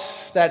out,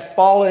 that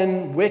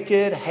fallen,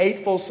 wicked,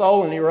 hateful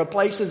soul, and he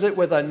replaces it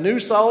with a new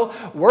soul,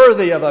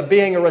 worthy of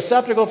being a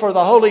receptacle for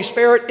the Holy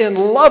Spirit, in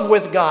love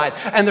with God.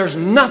 And there's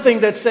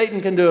nothing that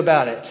Satan can do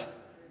about it.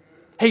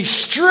 He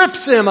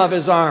strips him of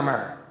his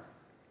armor.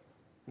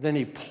 Then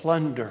he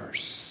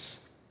plunders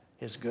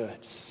his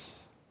goods.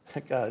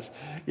 Because,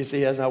 you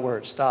see, that's not where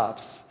it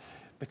stops.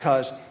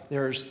 because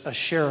there's a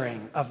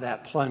sharing of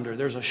that plunder.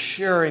 There's a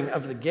sharing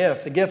of the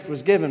gift. The gift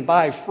was given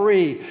by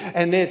free,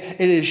 and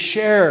it is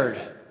shared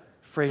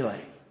freely.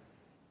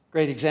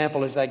 Great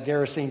example is that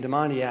Gerasene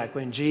demoniac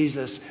when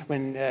Jesus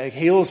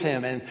heals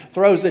him and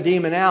throws the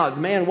demon out.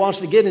 The man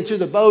wants to get into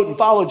the boat and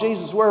follow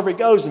Jesus wherever he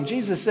goes. And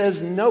Jesus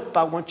says, nope,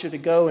 I want you to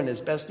go. And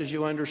as best as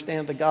you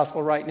understand the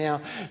gospel right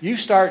now, you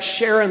start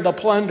sharing the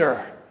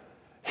plunder.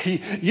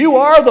 You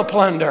are the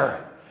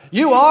plunder.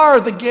 You are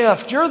the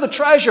gift. You're the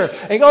treasure.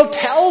 And go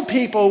tell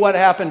people what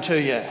happened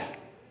to you.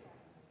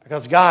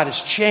 Because God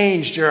has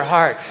changed your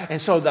heart.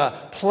 And so the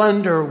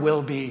plunder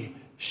will be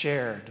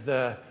shared.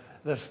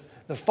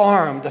 The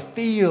farm, the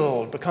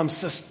field becomes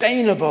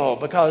sustainable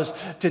because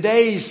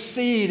today's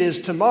seed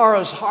is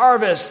tomorrow's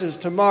harvest, is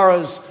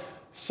tomorrow's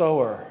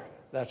sower.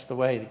 That's the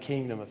way the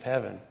kingdom of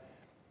heaven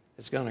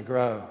is going to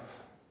grow.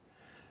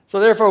 So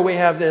therefore we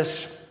have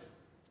this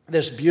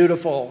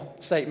beautiful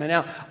statement.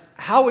 Now,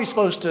 how are we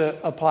supposed to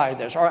apply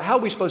this? Or how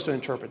are we supposed to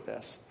interpret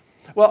this?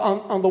 Well,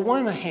 on the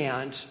one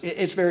hand,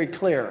 it's very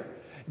clear.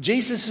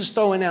 Jesus is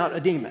throwing out a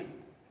demon.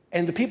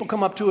 And the people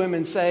come up to him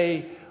and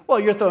say, well,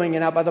 you're throwing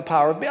it out by the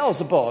power of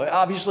Beelzebul.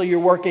 Obviously, you're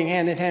working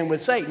hand in hand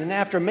with Satan. And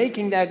after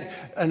making that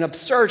an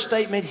absurd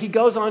statement, he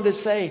goes on to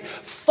say,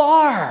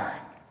 far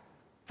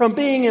from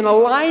being in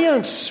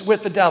alliance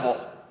with the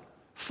devil,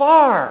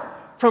 far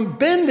from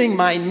bending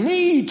my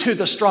knee to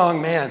the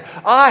strong man,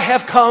 I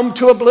have come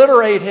to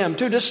obliterate him,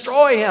 to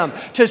destroy him,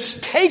 to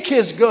take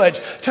his goods,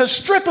 to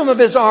strip him of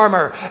his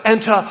armor,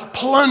 and to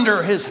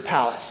plunder his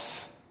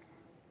palace,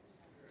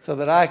 so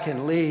that I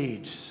can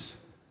lead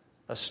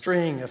a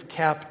string of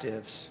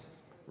captives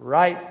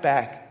right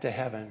back to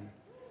heaven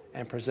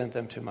and present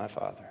them to my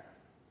Father.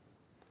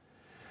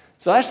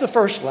 So that's the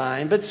first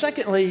line. But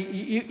secondly,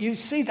 you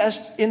see that's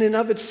in and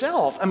of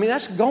itself. I mean,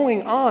 that's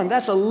going on.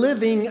 That's a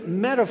living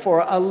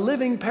metaphor, a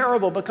living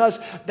parable, because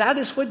that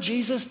is what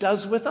Jesus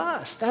does with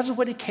us. That is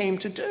what he came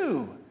to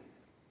do.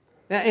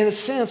 Now, in a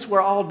sense,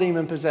 we're all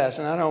demon-possessed,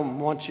 and I don't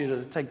want you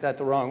to take that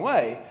the wrong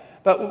way.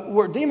 But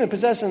we're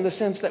demon-possessed in the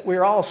sense that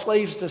we're all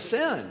slaves to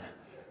sin.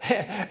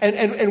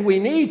 And we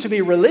need to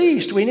be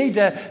released. We need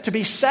to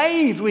be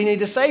saved. We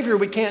need a Savior.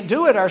 We can't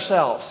do it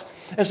ourselves.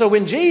 And so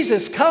when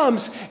Jesus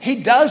comes,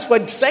 he does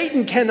what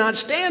Satan cannot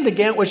stand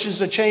against, which is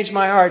to change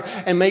my heart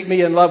and make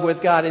me in love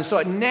with God. And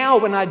so now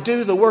when I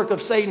do the work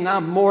of Satan,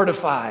 I'm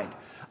mortified.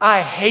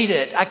 I hate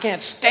it. I can't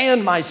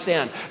stand my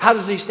sin. How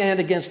does he stand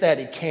against that?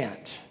 He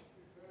can't.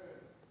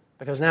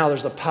 Because now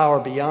there's a power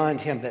beyond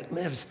him that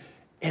lives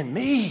in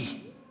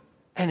me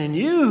and in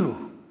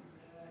you.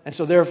 And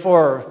so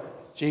therefore,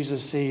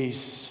 Jesus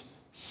sees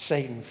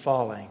Satan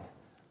falling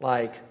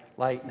like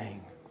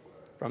lightning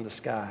from the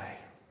sky.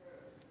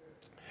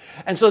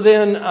 And so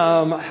then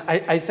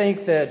I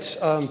think that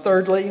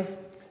thirdly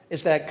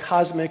is that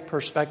cosmic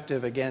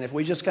perspective again. If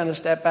we just kind of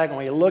step back and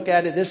we look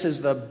at it, this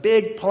is the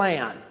big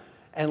plan.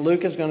 And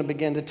Luke is going to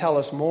begin to tell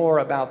us more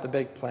about the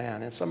big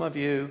plan. And some of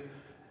you,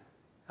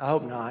 I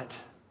hope not,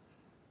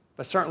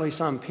 but certainly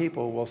some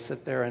people will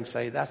sit there and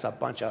say, that's a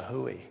bunch of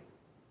hooey.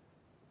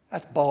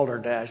 That's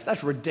balderdash.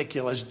 That's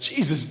ridiculous.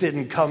 Jesus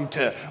didn't come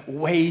to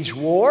wage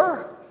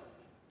war.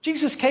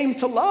 Jesus came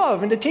to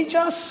love and to teach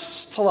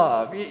us to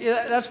love.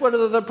 That's what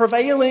the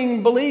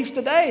prevailing belief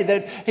today,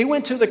 that he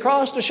went to the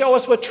cross to show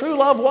us what true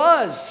love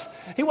was.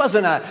 He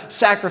wasn't a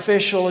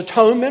sacrificial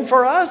atonement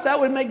for us. That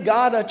would make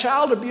God a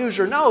child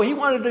abuser. No, he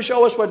wanted to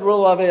show us what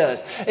real love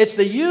is. It's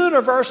the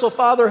universal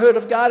fatherhood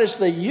of God. It's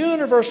the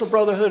universal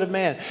brotherhood of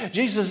man.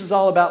 Jesus is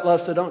all about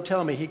love, so don't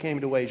tell me he came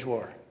to wage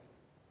war.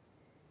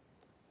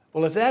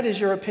 Well, if that is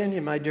your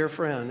opinion, my dear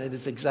friend, it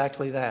is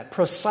exactly that.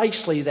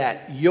 Precisely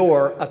that,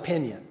 your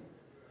opinion.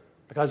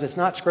 Because it's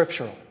not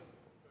scriptural.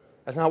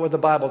 That's not what the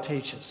Bible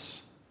teaches.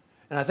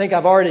 And I think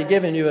I've already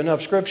given you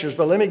enough scriptures,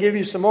 but let me give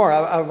you some more.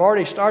 I've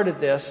already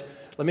started this.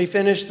 Let me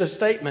finish the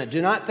statement.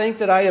 Do not think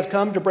that I have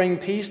come to bring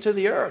peace to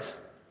the earth.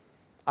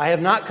 I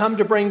have not come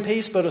to bring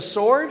peace but a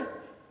sword.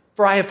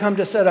 For I have come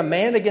to set a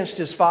man against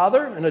his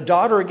father, and a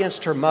daughter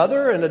against her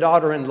mother, and a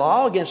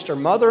daughter-in-law against her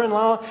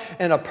mother-in-law,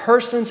 and a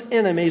person's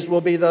enemies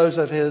will be those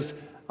of his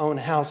own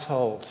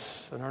household.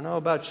 I don't know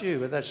about you,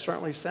 but that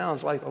certainly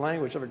sounds like the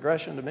language of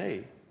aggression to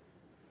me.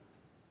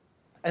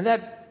 And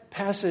that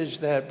passage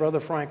that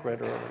Brother Frank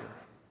read earlier,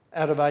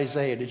 out of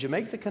Isaiah, did you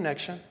make the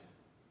connection?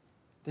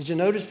 Did you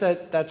notice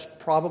that that's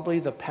probably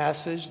the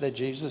passage that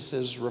Jesus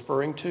is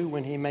referring to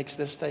when he makes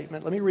this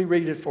statement? Let me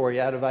reread it for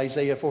you out of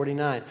Isaiah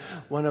 49,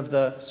 one of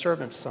the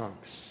servant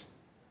songs.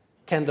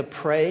 Can the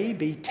prey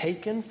be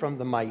taken from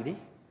the mighty,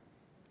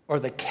 or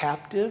the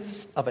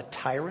captives of a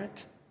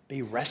tyrant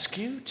be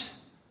rescued?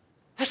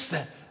 That's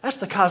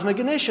the cosmic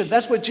initiative.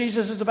 That's what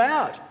Jesus is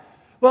about.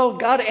 Well,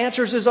 God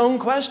answers his own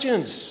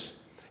questions.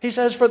 He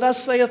says, for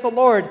thus saith the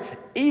Lord,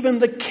 even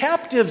the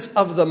captives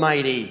of the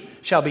mighty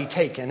shall be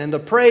taken, and the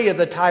prey of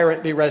the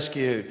tyrant be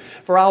rescued.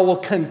 For I will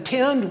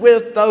contend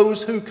with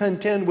those who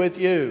contend with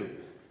you,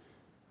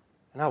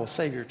 and I will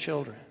save your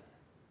children.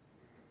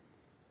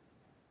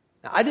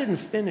 Now, I didn't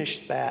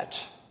finish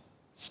that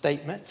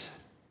statement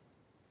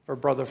for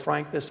Brother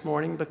Frank this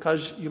morning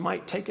because you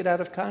might take it out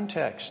of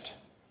context.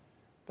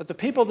 But the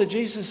people that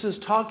Jesus is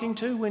talking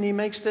to when he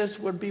makes this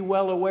would be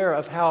well aware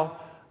of how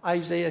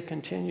Isaiah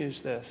continues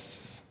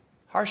this.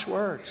 Harsh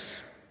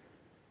words.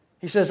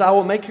 He says, I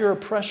will make your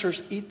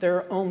oppressors eat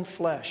their own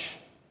flesh,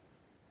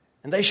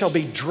 and they shall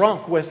be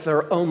drunk with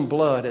their own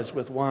blood as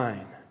with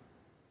wine.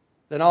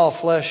 Then all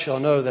flesh shall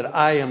know that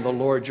I am the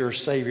Lord your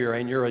Savior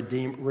and your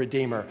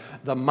Redeemer,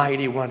 the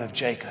mighty one of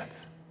Jacob.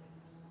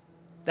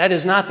 That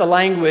is not the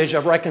language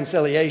of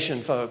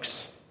reconciliation,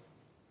 folks.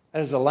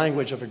 That is the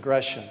language of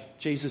aggression.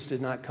 Jesus did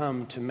not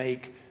come to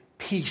make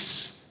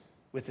peace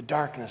with the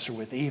darkness or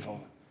with evil,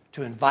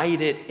 to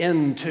invite it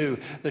into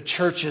the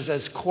churches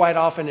as quite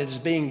often it is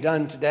being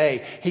done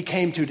today. He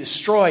came to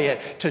destroy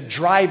it, to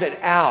drive it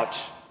out,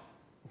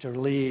 to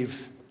lead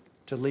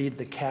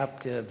the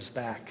captives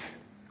back.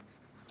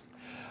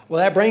 Well,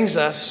 that brings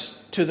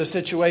us to the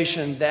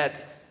situation that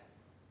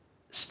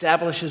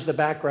establishes the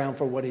background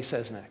for what he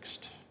says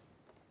next.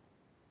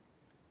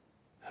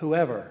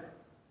 Whoever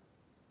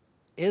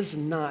is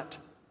not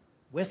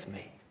with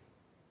me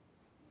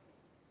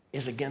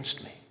is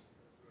against me.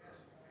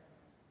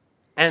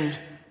 And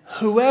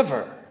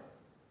whoever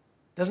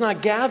does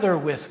not gather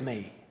with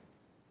me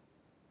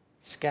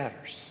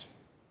scatters.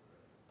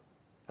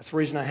 That's the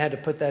reason I had to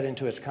put that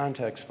into its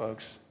context,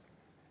 folks.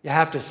 You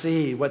have to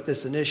see what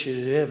this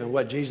initiative and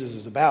what Jesus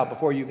is about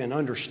before you can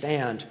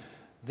understand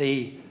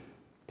the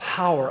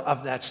power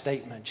of that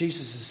statement.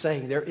 Jesus is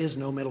saying there is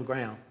no middle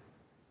ground.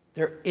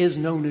 There is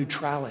no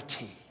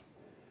neutrality.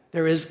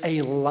 There is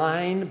a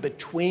line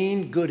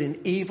between good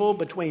and evil,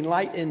 between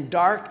light and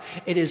dark.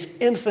 It is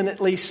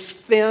infinitely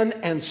thin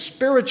and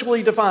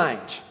spiritually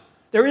defined.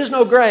 There is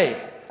no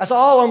gray. That's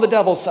all on the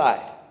devil's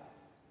side.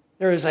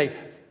 There is a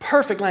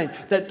perfect line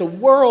that the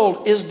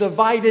world is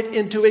divided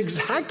into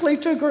exactly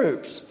two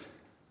groups.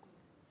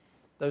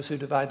 Those who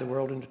divide the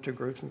world into two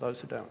groups and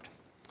those who don't.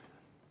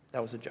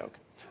 That was a joke.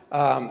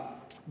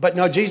 But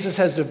no, Jesus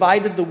has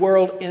divided the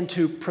world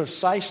into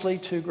precisely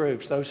two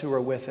groups, those who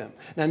are with him.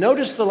 Now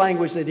notice the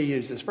language that he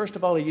uses. First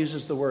of all, he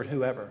uses the word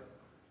whoever.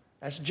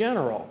 That's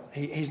general.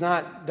 He's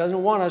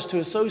doesn't want us to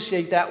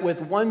associate that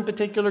with one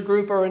particular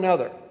group or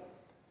another.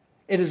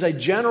 It is a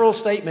general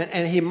statement,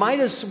 and he might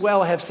as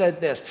well have said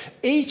this.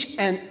 Each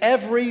and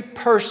every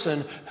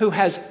person who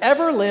has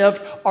ever lived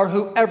or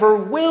who ever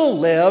will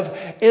live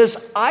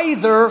is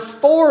either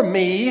for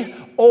me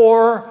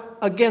or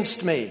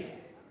against me.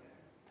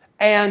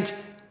 And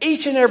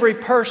each and every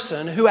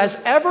person who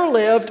has ever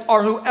lived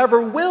or who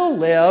ever will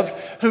live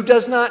who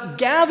does not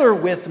gather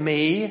with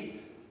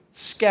me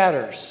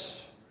scatters.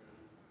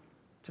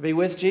 To be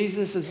with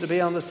Jesus is to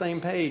be on the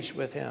same page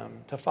with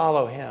him, to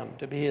follow him,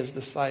 to be his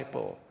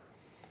disciple,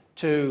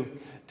 to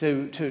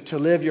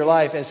live your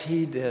life as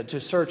he did, to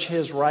search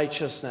his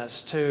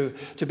righteousness, to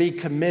be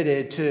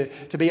committed,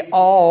 to be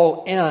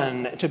all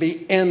in, to be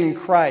in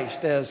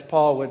Christ, as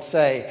Paul would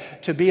say.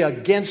 To be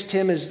against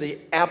him is the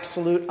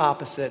absolute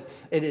opposite.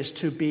 It is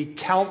to be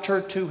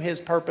counter to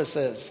his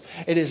purposes.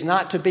 It is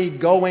not to be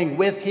going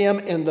with him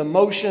in the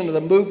motion or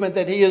the movement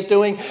that he is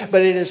doing,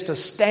 but it is to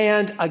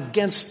stand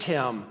against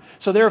him.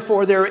 So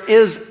therefore, there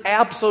is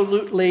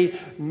absolutely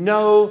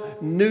no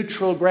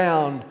neutral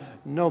ground,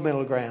 no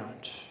middle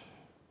ground.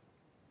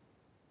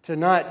 To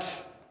not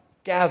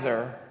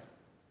gather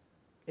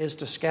is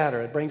to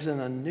scatter. It brings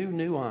in a new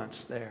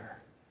nuance there.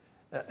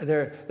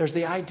 There's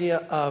the idea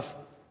of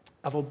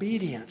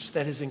obedience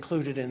that is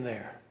included in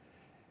there.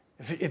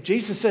 If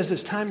Jesus says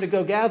it's time to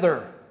go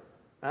gather,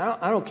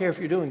 I don't care if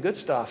you're doing good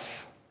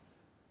stuff.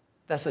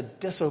 That's a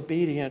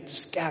disobedient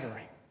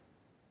scattering.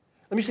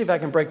 Let me see if I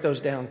can break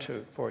those down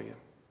for you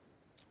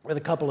with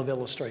a couple of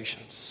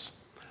illustrations.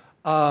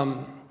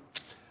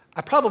 I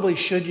probably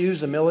should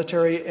use a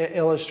military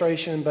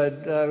illustration,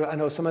 but I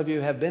know some of you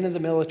have been in the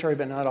military,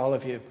 but not all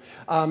of you.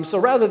 So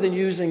rather than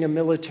using a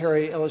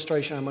military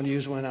illustration, I'm going to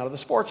use one out of the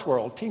sports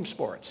world, team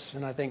sports.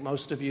 And I think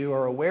most of you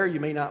are aware, you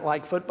may not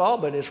like football,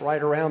 but it's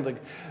right around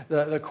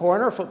the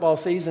corner, football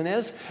season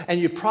is. And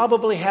you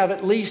probably have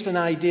at least an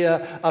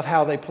idea of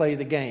how they play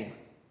the game.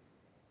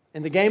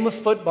 In the game of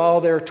football,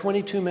 there are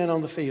 22 men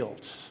on the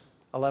field,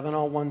 11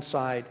 on one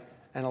side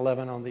and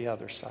 11 on the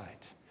other side.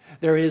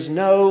 There is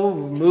no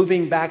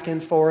moving back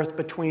and forth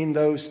between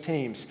those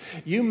teams.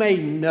 You may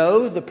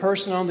know the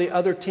person on the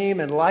other team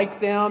and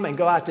like them and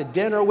go out to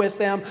dinner with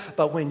them,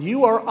 but when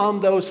you are on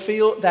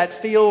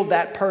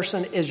that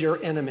person is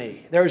your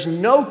enemy. There's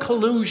no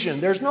collusion.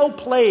 There's no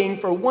playing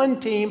for one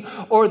team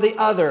or the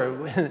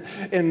other.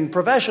 In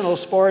professional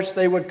sports,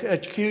 they would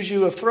accuse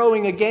you of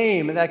throwing a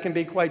game, and that can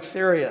be quite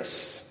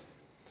serious.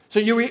 So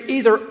you're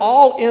either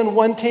all in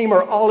one team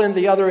or all in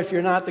the other. If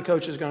you're not, the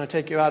coach is going to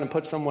take you out and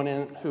put someone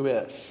in who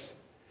is.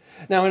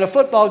 Now, in a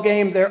football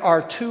game, there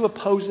are two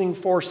opposing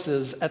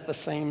forces at the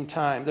same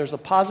time. There's a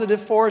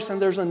positive force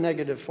and there's a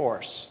negative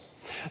force.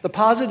 The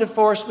positive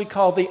force we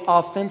call the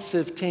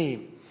offensive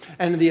team.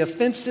 And the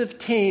offensive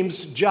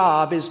team's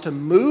job is to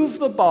move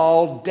the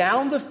ball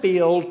down the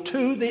field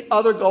to the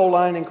other goal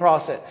line and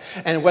cross it.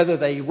 And whether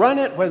they run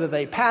it, whether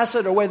they pass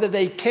it, or whether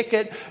they kick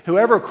it,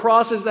 whoever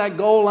crosses that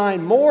goal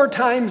line more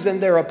times than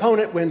their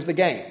opponent wins the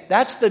game.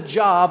 That's the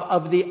job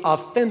of the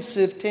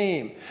offensive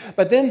team.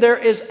 But then there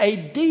is a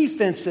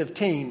defensive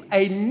team,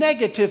 a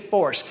negative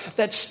force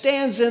that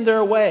stands in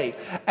their way.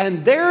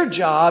 And their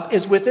job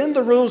is within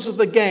the rules of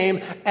the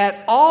game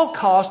at all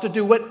costs to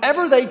do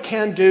whatever they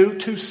can do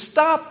to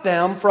stop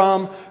them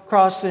from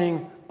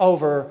crossing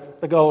over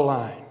the goal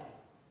line.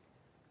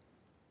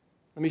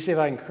 Let me see if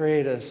I can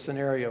create a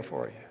scenario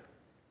for you.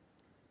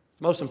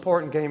 The most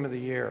important game of the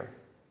year.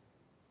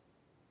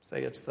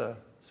 Say it's the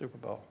Super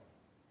Bowl.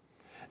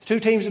 The two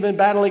teams have been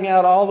battling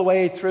out all the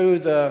way through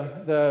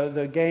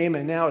the game,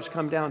 and now it's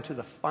come down to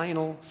the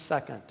final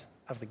second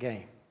of the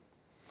game.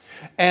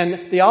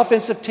 And the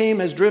offensive team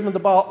has driven the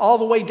ball all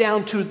the way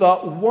down to the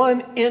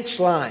 1-inch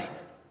line.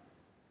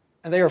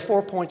 And they are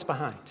 4 points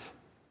behind,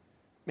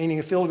 meaning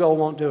a field goal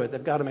won't do it.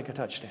 They've got to make a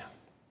touchdown.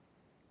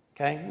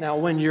 Okay? Now,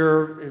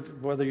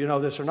 whether you know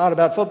this or not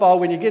about football,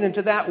 when you get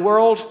into that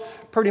world,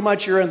 pretty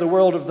much you're in the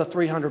world of the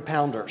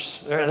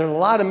 300-pounders. There's a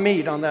lot of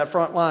meat on that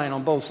front line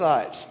on both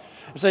sides.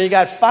 So you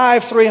got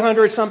 5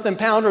 300-something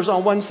pounders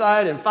on one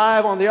side and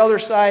 5 on the other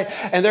side,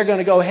 and they're going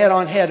to go head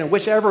on head. And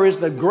whichever is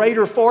the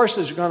greater force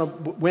is going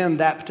to win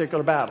that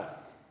particular battle.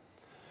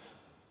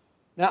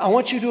 Now, I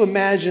want you to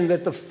imagine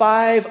that the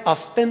 5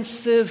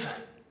 offensive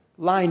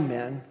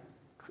linemen,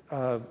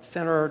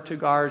 center, 2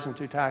 guards, and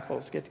 2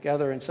 tackles, get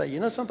together and say, you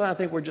know something, I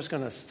think we're just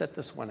going to sit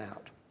this one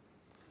out.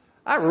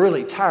 I'm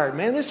really tired,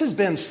 man. This has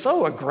been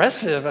so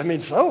aggressive. I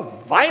mean,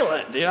 so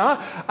violent, you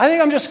know. I think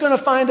I'm just going to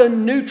find a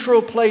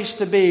neutral place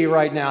to be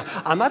right now.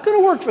 I'm not going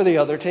to work for the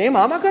other team.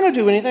 I'm not going to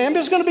do anything. I'm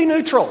just going to be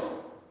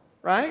neutral,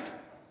 right?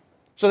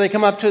 So they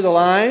come up to the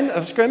line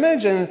of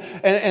scrimmage, and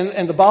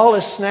the ball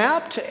is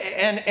snapped,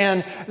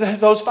 and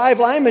those 5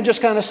 linemen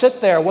just kind of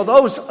sit there. Well,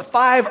 those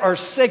 5 or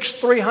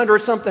 6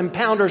 300-something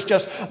pounders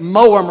just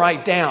mow them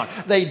right down.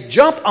 They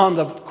jump on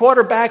the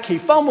quarterback. He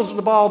fumbles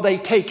the ball. They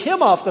take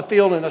him off the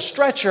field in a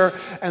stretcher,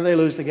 and they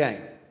lose the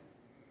game.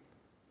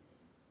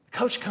 The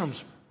coach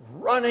comes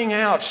running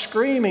out,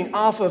 screaming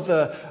off of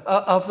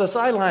the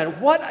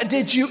sideline. What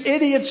did you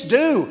idiots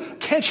do?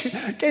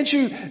 Can't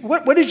you?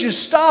 What did you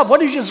stop? What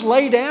did you just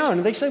lay down?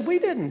 And they say, we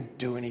didn't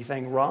do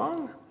anything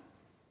wrong.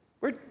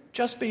 We're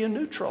just being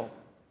neutral.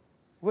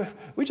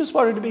 We just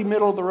wanted to be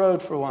middle of the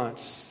road for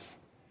once.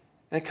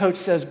 And the coach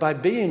says, by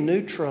being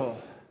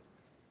neutral,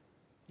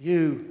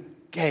 you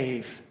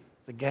gave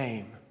the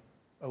game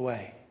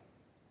away.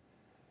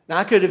 Now,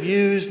 I could have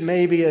used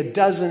maybe a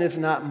dozen, if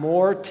not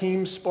more,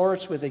 team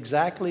sports with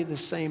exactly the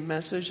same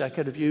message. I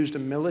could have used a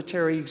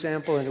military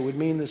example, and it would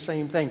mean the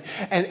same thing.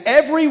 And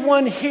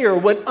everyone here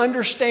would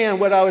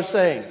understand what I was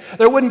saying.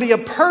 There wouldn't be a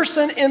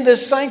person in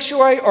this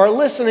sanctuary or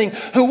listening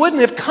who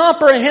wouldn't have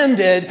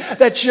comprehended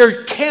that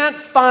you can't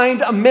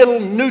find a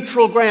middle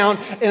neutral ground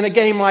in a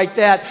game like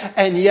that,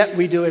 and yet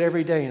we do it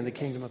every day in the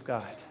kingdom of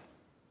God.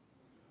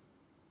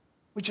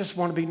 We just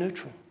want to be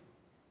neutral.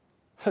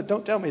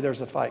 Don't tell me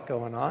there's a fight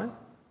going on.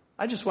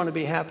 I just want to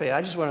be happy.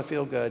 I just want to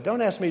feel good.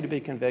 Don't ask me to be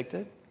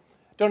convicted.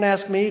 Don't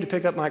ask me to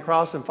pick up my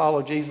cross and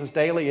follow Jesus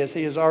daily, as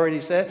he has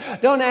already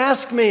said. Don't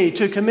ask me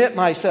to commit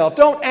myself.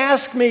 Don't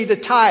ask me to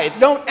tithe.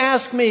 Don't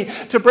ask me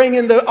to bring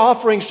in the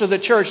offerings to the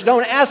church.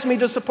 Don't ask me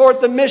to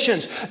support the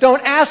missions.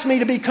 Don't ask me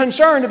to be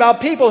concerned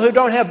about people who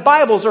don't have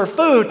Bibles or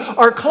food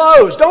or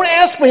clothes. Don't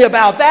ask me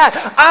about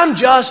that. I'm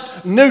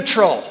just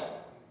neutral.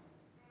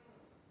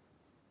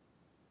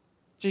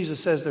 Jesus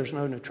says there's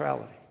no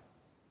neutrality.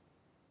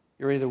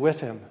 You're either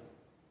with him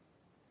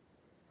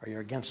or you're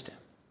against him.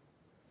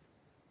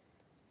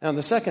 Now,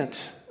 the second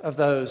of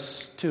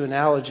those 2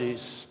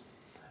 analogies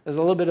is a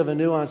little bit of a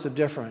nuance of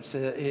difference.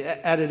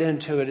 Added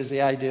into it is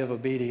the idea of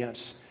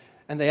obedience.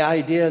 And the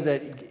idea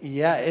that,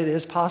 yeah, it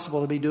is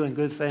possible to be doing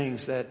good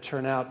things that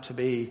turn out to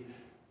be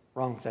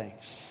wrong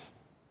things.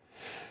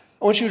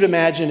 I want you to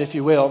imagine, if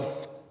you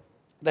will,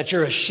 that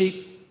you're a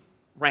sheep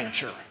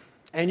rancher.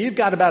 And you've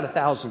got about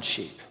 1,000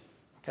 sheep.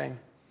 Okay?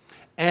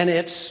 And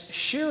it's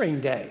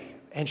shearing day.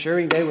 And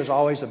shearing day was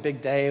always a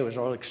big day. It was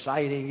all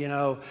exciting, you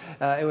know.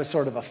 It was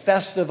sort of a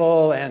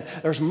festival, and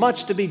there's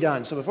much to be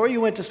done. So before you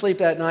went to sleep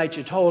that night,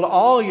 you told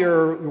all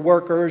your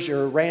workers,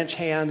 your ranch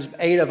hands,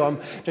 8 of them,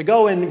 to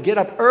go and get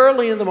up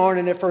early in the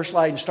morning at first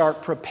light and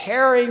start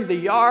preparing the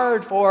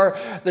yard for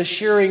the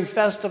shearing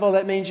festival.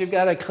 That means you've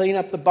got to clean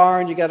up the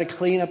barn, you've got to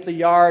clean up the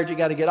yard, you've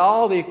got to get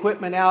all the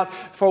equipment out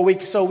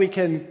so we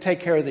can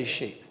take care of these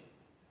sheep.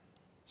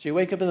 So you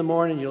wake up in the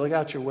morning, you look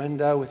out your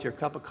window with your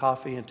cup of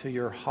coffee, and to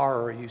your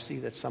horror, you see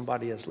that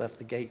somebody has left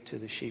the gate to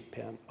the sheep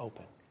pen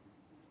open.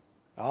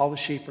 All the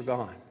sheep are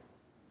gone.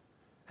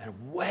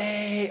 And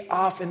way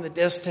off in the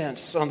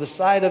distance, on the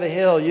side of a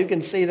hill, you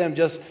can see them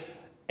just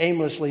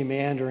aimlessly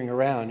meandering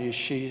around. You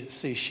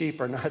see sheep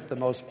are not the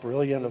most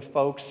brilliant of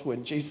folks.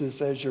 When Jesus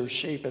says you're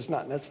sheep, it's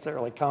not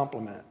necessarily a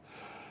compliment.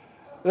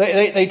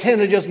 They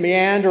tend to just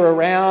meander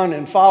around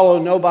and follow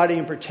nobody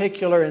in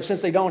particular. And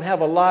since they don't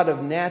have a lot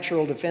of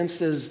natural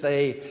defenses,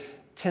 they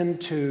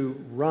tend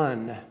to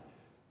run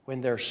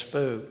when they're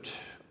spooked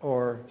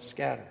or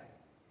scattered.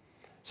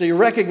 So you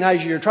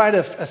recognize you're trying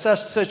to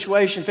assess the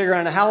situation, figure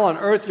out how on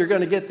earth you're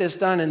going to get this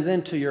done, and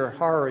then to your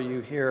horror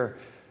you hear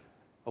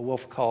a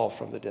wolf call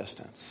from the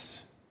distance.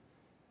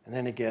 And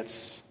then it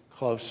gets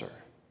closer,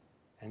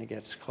 and it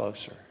gets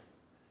closer.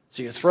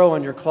 So you throw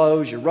on your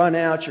clothes, you run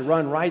out, you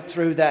run right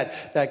through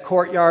that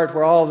courtyard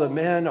where all the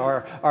men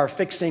are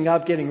fixing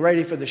up, getting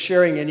ready for the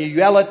shearing, and you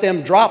yell at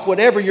them, drop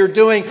whatever you're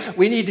doing,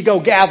 we need to go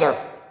gather.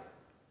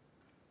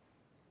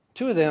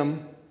 Two of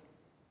them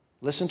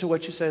listen to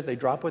what you said, they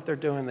drop what they're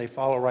doing, they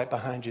follow right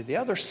behind you. The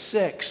other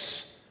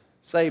 6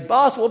 say,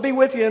 boss, we'll be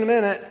with you in a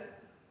minute.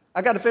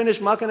 I got to finish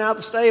mucking out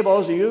the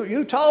stables.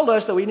 You told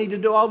us that we need to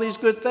do all these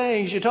good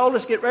things. You told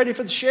us to get ready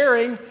for the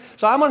shearing.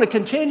 So I'm going to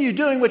continue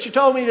doing what you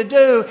told me to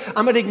do.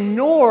 I'm going to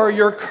ignore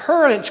your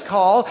current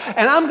call,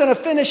 and I'm going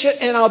to finish it,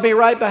 and I'll be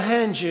right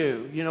behind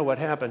you. You know what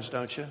happens,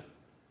 don't you?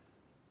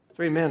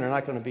 3 men are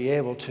not going to be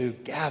able to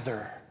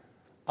gather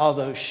all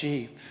those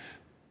sheep.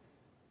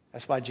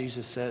 That's why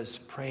Jesus says,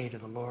 pray to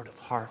the Lord of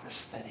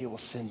harvest that he will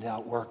send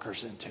out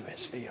workers into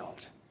his field.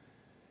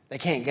 They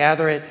can't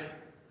gather it.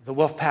 The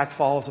wolf pack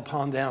falls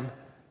upon them,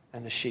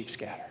 and the sheep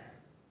scatter.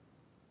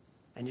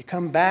 And you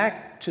come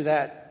back to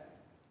that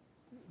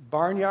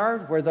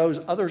barnyard where those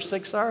other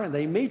 6 are, and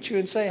they meet you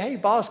and say, hey,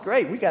 boss,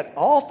 great, we got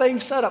all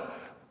things set up.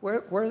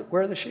 Where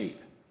are the sheep?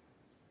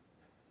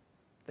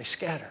 They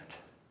scattered.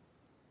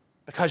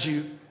 Because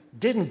you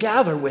didn't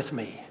gather with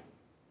me.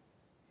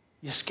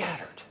 You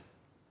scattered.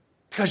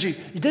 Because you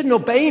didn't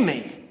obey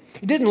me.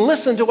 You didn't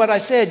listen to what I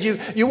said.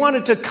 You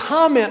wanted to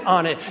comment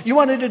on it. You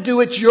wanted to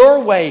do it your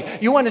way.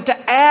 You wanted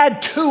to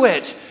add to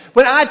it.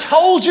 When I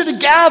told you to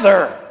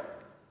gather,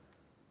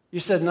 you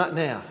said, not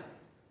now.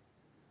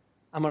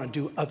 I'm going to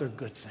do other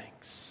good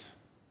things.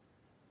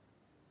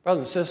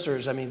 Brothers and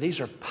sisters, these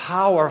are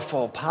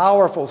powerful,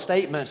 powerful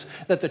statements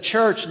that the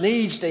church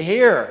needs to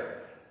hear.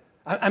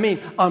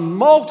 On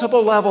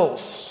multiple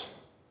levels.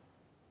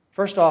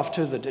 First off,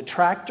 to the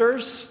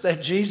detractors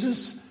that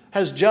Jesus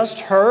has just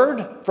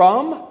heard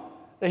from,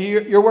 that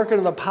you're working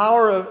in the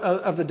power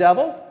of the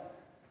devil.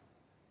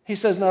 He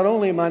says, not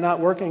only am I not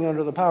working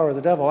under the power of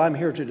the devil, I'm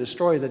here to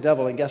destroy the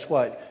devil. And guess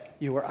what?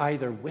 You are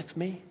either with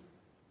me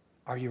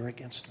or you're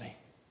against me.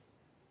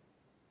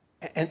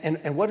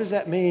 And what does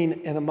that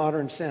mean in a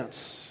modern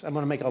sense? I'm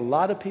going to make a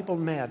lot of people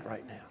mad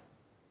right now.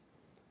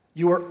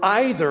 You are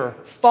either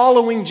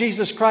following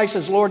Jesus Christ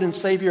as Lord and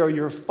Savior or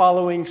you're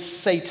following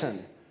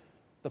Satan,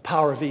 the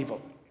power of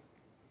evil.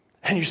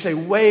 And you say,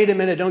 wait a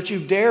minute, don't you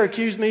dare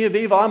accuse me of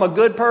evil. I'm a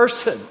good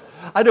person.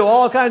 I do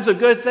all kinds of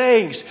good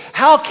things.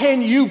 How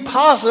can you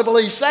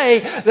possibly say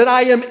that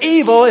I am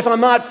evil if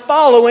I'm not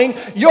following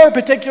your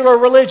particular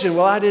religion?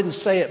 Well, I didn't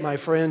say it, my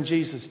friend.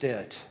 Jesus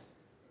did.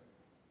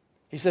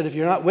 He said, if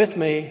you're not with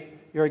me,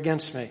 you're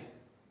against me.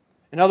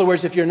 In other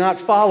words, if you're not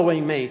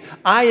following me,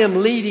 I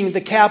am leading the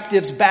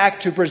captives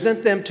back to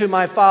present them to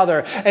my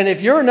Father. And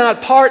if you're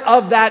not part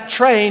of that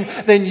train,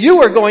 then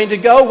you are going to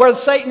go where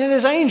Satan and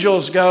his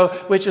angels go,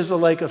 which is the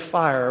lake of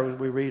fire,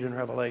 we read in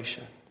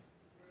Revelation.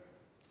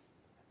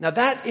 Now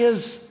that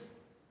is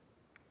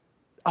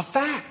a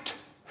fact.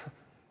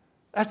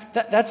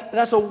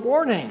 That's a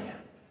warning.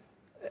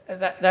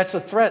 That's a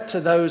threat to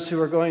those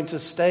who are going to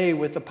stay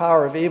with the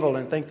power of evil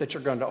and think that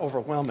you're going to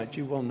overwhelm it.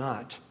 You will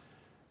not.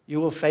 You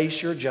will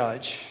face your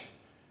judge,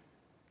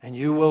 and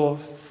you will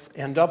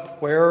end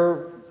up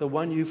where the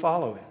one you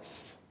follow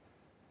is.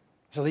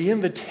 So the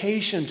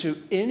invitation to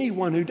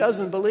anyone who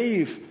doesn't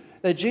believe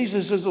that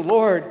Jesus is the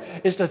Lord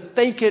is to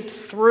think it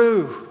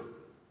through.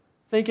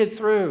 Think it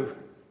through.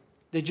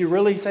 Did you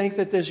really think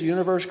that this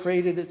universe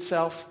created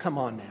itself? Come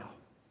on now.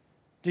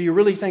 Do you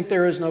really think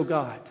there is no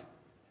God?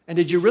 And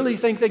did you really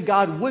think that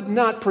God would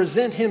not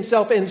present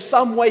himself in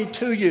some way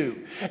to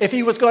you? If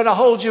he was going to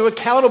hold you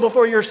accountable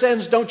for your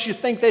sins, don't you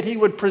think that he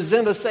would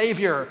present a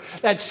Savior?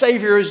 That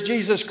Savior is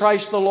Jesus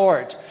Christ the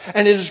Lord.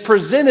 And it is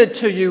presented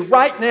to you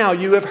right now.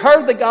 You have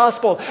heard the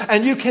gospel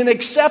and you can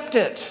accept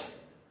it.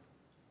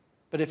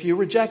 But if you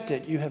reject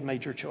it, you have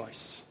made your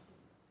choice.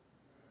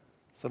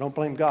 So don't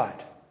blame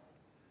God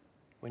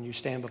when you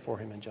stand before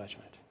him in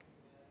judgment.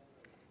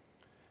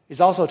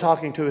 He's also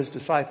talking to his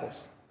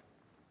disciples.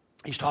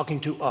 He's talking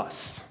to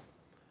us.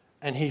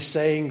 And he's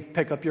saying,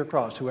 pick up your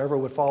cross. Whoever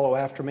would follow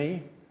after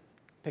me,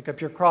 pick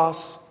up your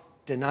cross,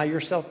 deny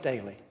yourself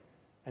daily,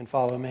 and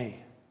follow me.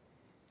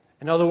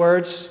 In other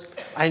words,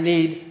 I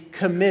need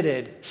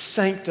committed,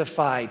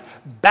 sanctified,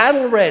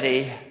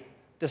 battle-ready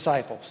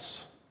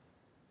disciples.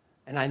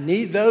 And I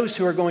need those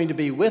who are going to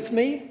be with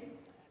me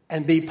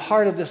and be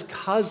part of this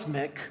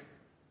cosmic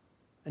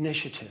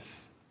initiative.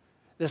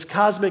 This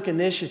cosmic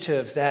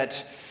initiative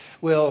that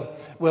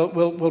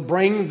will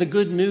bring the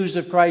good news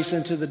of Christ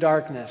into the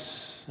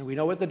darkness. And we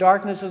know what the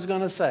darkness is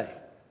going to say.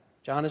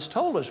 John has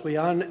told us,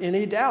 beyond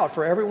any doubt,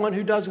 for everyone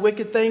who does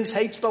wicked things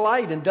hates the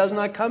light and does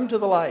not come to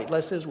the light,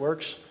 lest his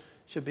works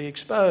should be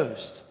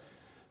exposed.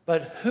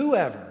 But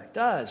whoever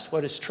does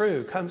what is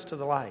true comes to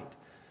the light,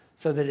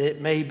 so that it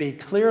may be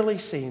clearly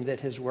seen that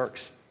his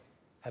works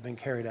have been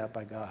carried out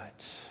by God.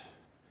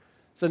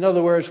 So in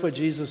other words, what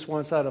Jesus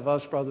wants out of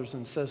us, brothers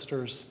and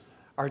sisters,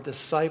 are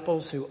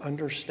disciples who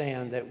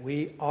understand that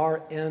we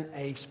are in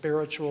a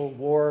spiritual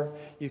war.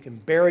 You can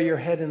bury your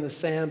head in the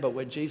sand, but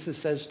what Jesus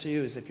says to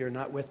you is, if you're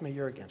not with me,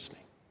 you're against me.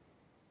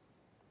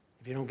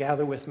 If you don't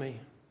gather with me,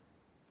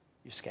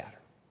 you scatter.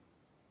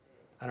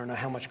 I don't know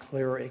how much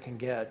clearer it can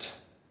get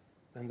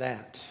than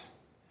that.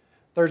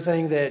 Third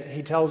thing that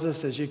he tells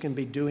us is you can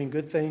be doing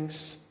good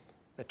things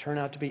that turn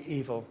out to be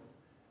evil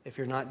if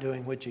you're not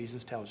doing what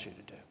Jesus tells you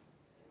to do.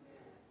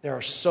 There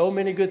are so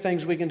many good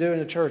things we can do in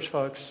the church,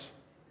 folks.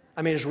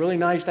 I mean, it's really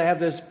nice to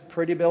have this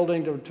pretty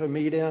building to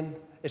meet in.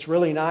 It's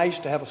really nice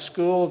to have a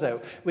school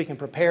that we can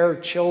prepare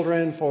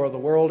children for the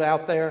world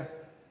out there.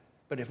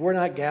 But if we're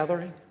not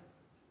gathering,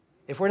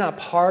 if we're not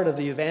part of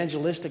the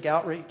evangelistic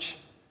outreach,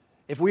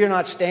 if we are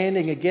not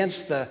standing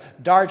against the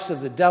darts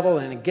of the devil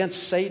and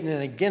against Satan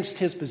and against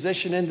his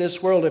position in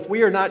this world, if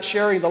we are not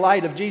sharing the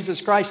light of Jesus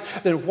Christ,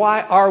 then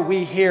why are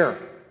we here?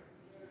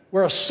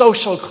 We're a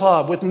social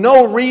club with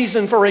no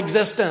reason for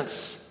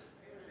existence.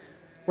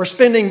 We're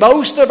spending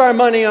most of our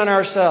money on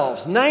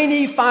ourselves.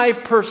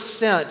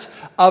 95%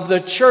 of the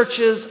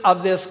churches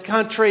of this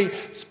country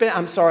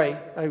I'm sorry,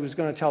 I was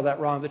going to tell that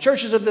wrong. The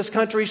churches of this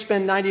country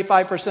spend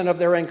 95% of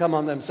their income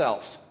on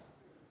themselves.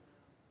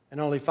 And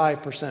only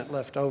 5%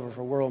 left over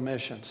for world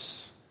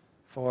missions,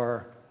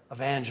 for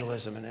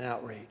evangelism and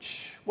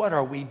outreach. What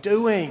are we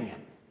doing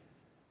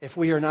if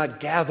we are not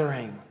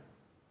gathering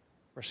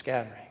or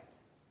scattering?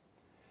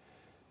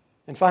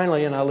 And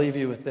finally, and I'll leave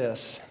you with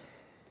this,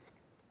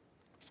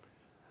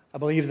 I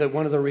believe that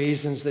one of the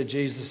reasons that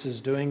Jesus is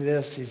doing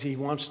this is he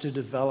wants to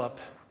develop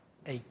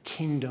a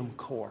kingdom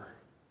core.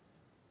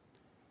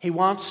 He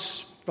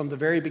wants, from the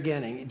very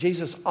beginning,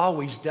 Jesus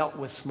always dealt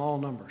with small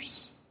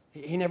numbers.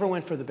 He never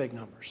went for the big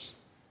numbers.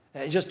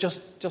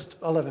 Just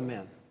 11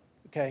 men,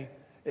 okay?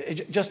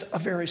 Just a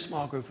very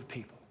small group of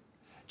people.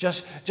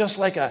 Just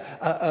like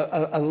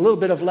a little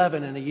bit of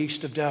leaven in a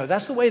yeast of dough.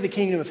 That's the way the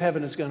kingdom of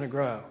heaven is going to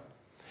grow.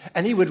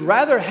 And he would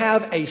rather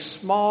have a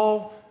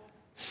small,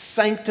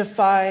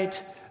 sanctified,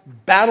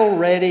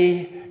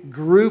 battle-ready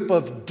group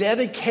of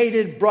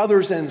dedicated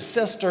brothers and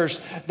sisters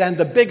than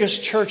the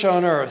biggest church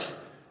on earth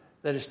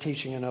that is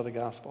teaching another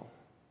gospel.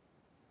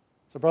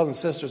 So, brothers and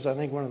sisters, I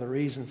think one of the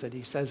reasons that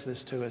he says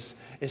this to us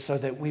is so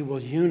that we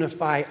will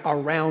unify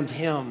around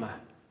him.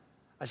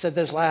 I said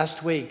this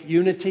last week.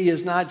 Unity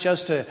is not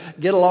just to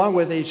get along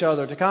with each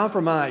other, to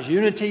compromise.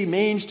 Unity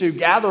means to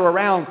gather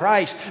around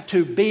Christ,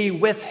 to be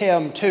with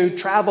him, to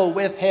travel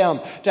with him,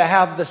 to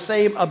have the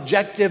same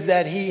objective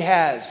that he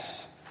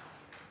has,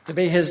 to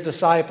be his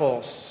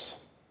disciples,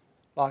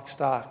 lock,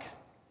 stock,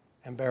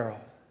 and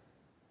barrel.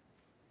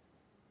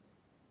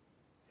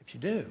 If you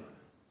do,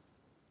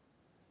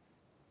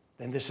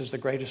 then this is the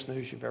greatest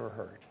news you've ever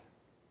heard.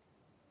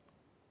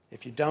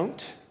 If you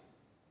don't,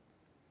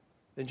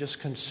 then just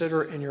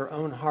consider in your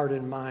own heart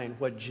and mind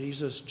what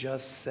Jesus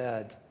just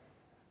said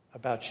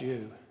about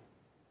you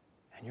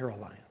and your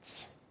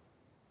alliance.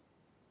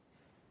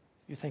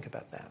 You think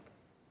about that.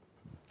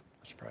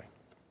 Let's pray.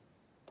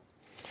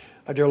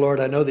 Our dear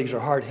Lord, I know these are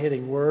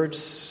hard-hitting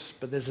words,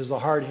 but this is a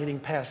hard-hitting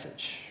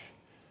passage.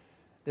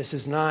 This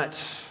is not,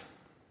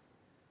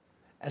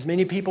 as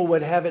many people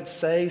would have it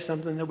say,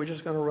 something that we're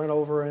just going to run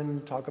over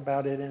and talk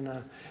about it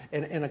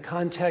in a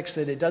context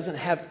that it doesn't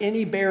have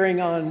any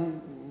bearing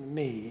on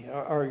me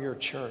or your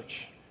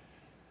church.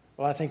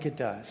 Well, I think it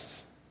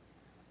does.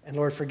 And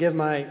Lord, forgive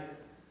my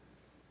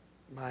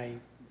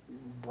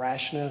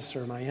brashness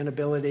or my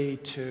inability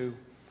to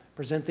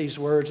present these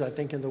words, I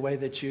think, in the way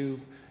that you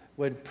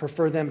would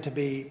prefer them to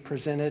be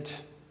presented.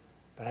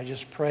 But I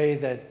just pray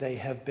that they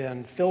have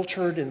been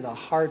filtered in the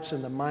hearts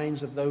and the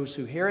minds of those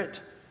who hear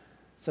it,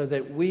 so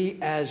that we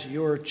as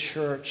your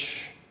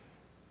church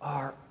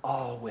are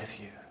all with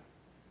you.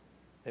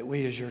 That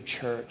we as your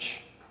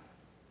church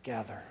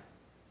gather.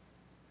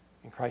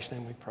 In Christ's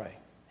name we pray.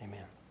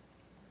 Amen.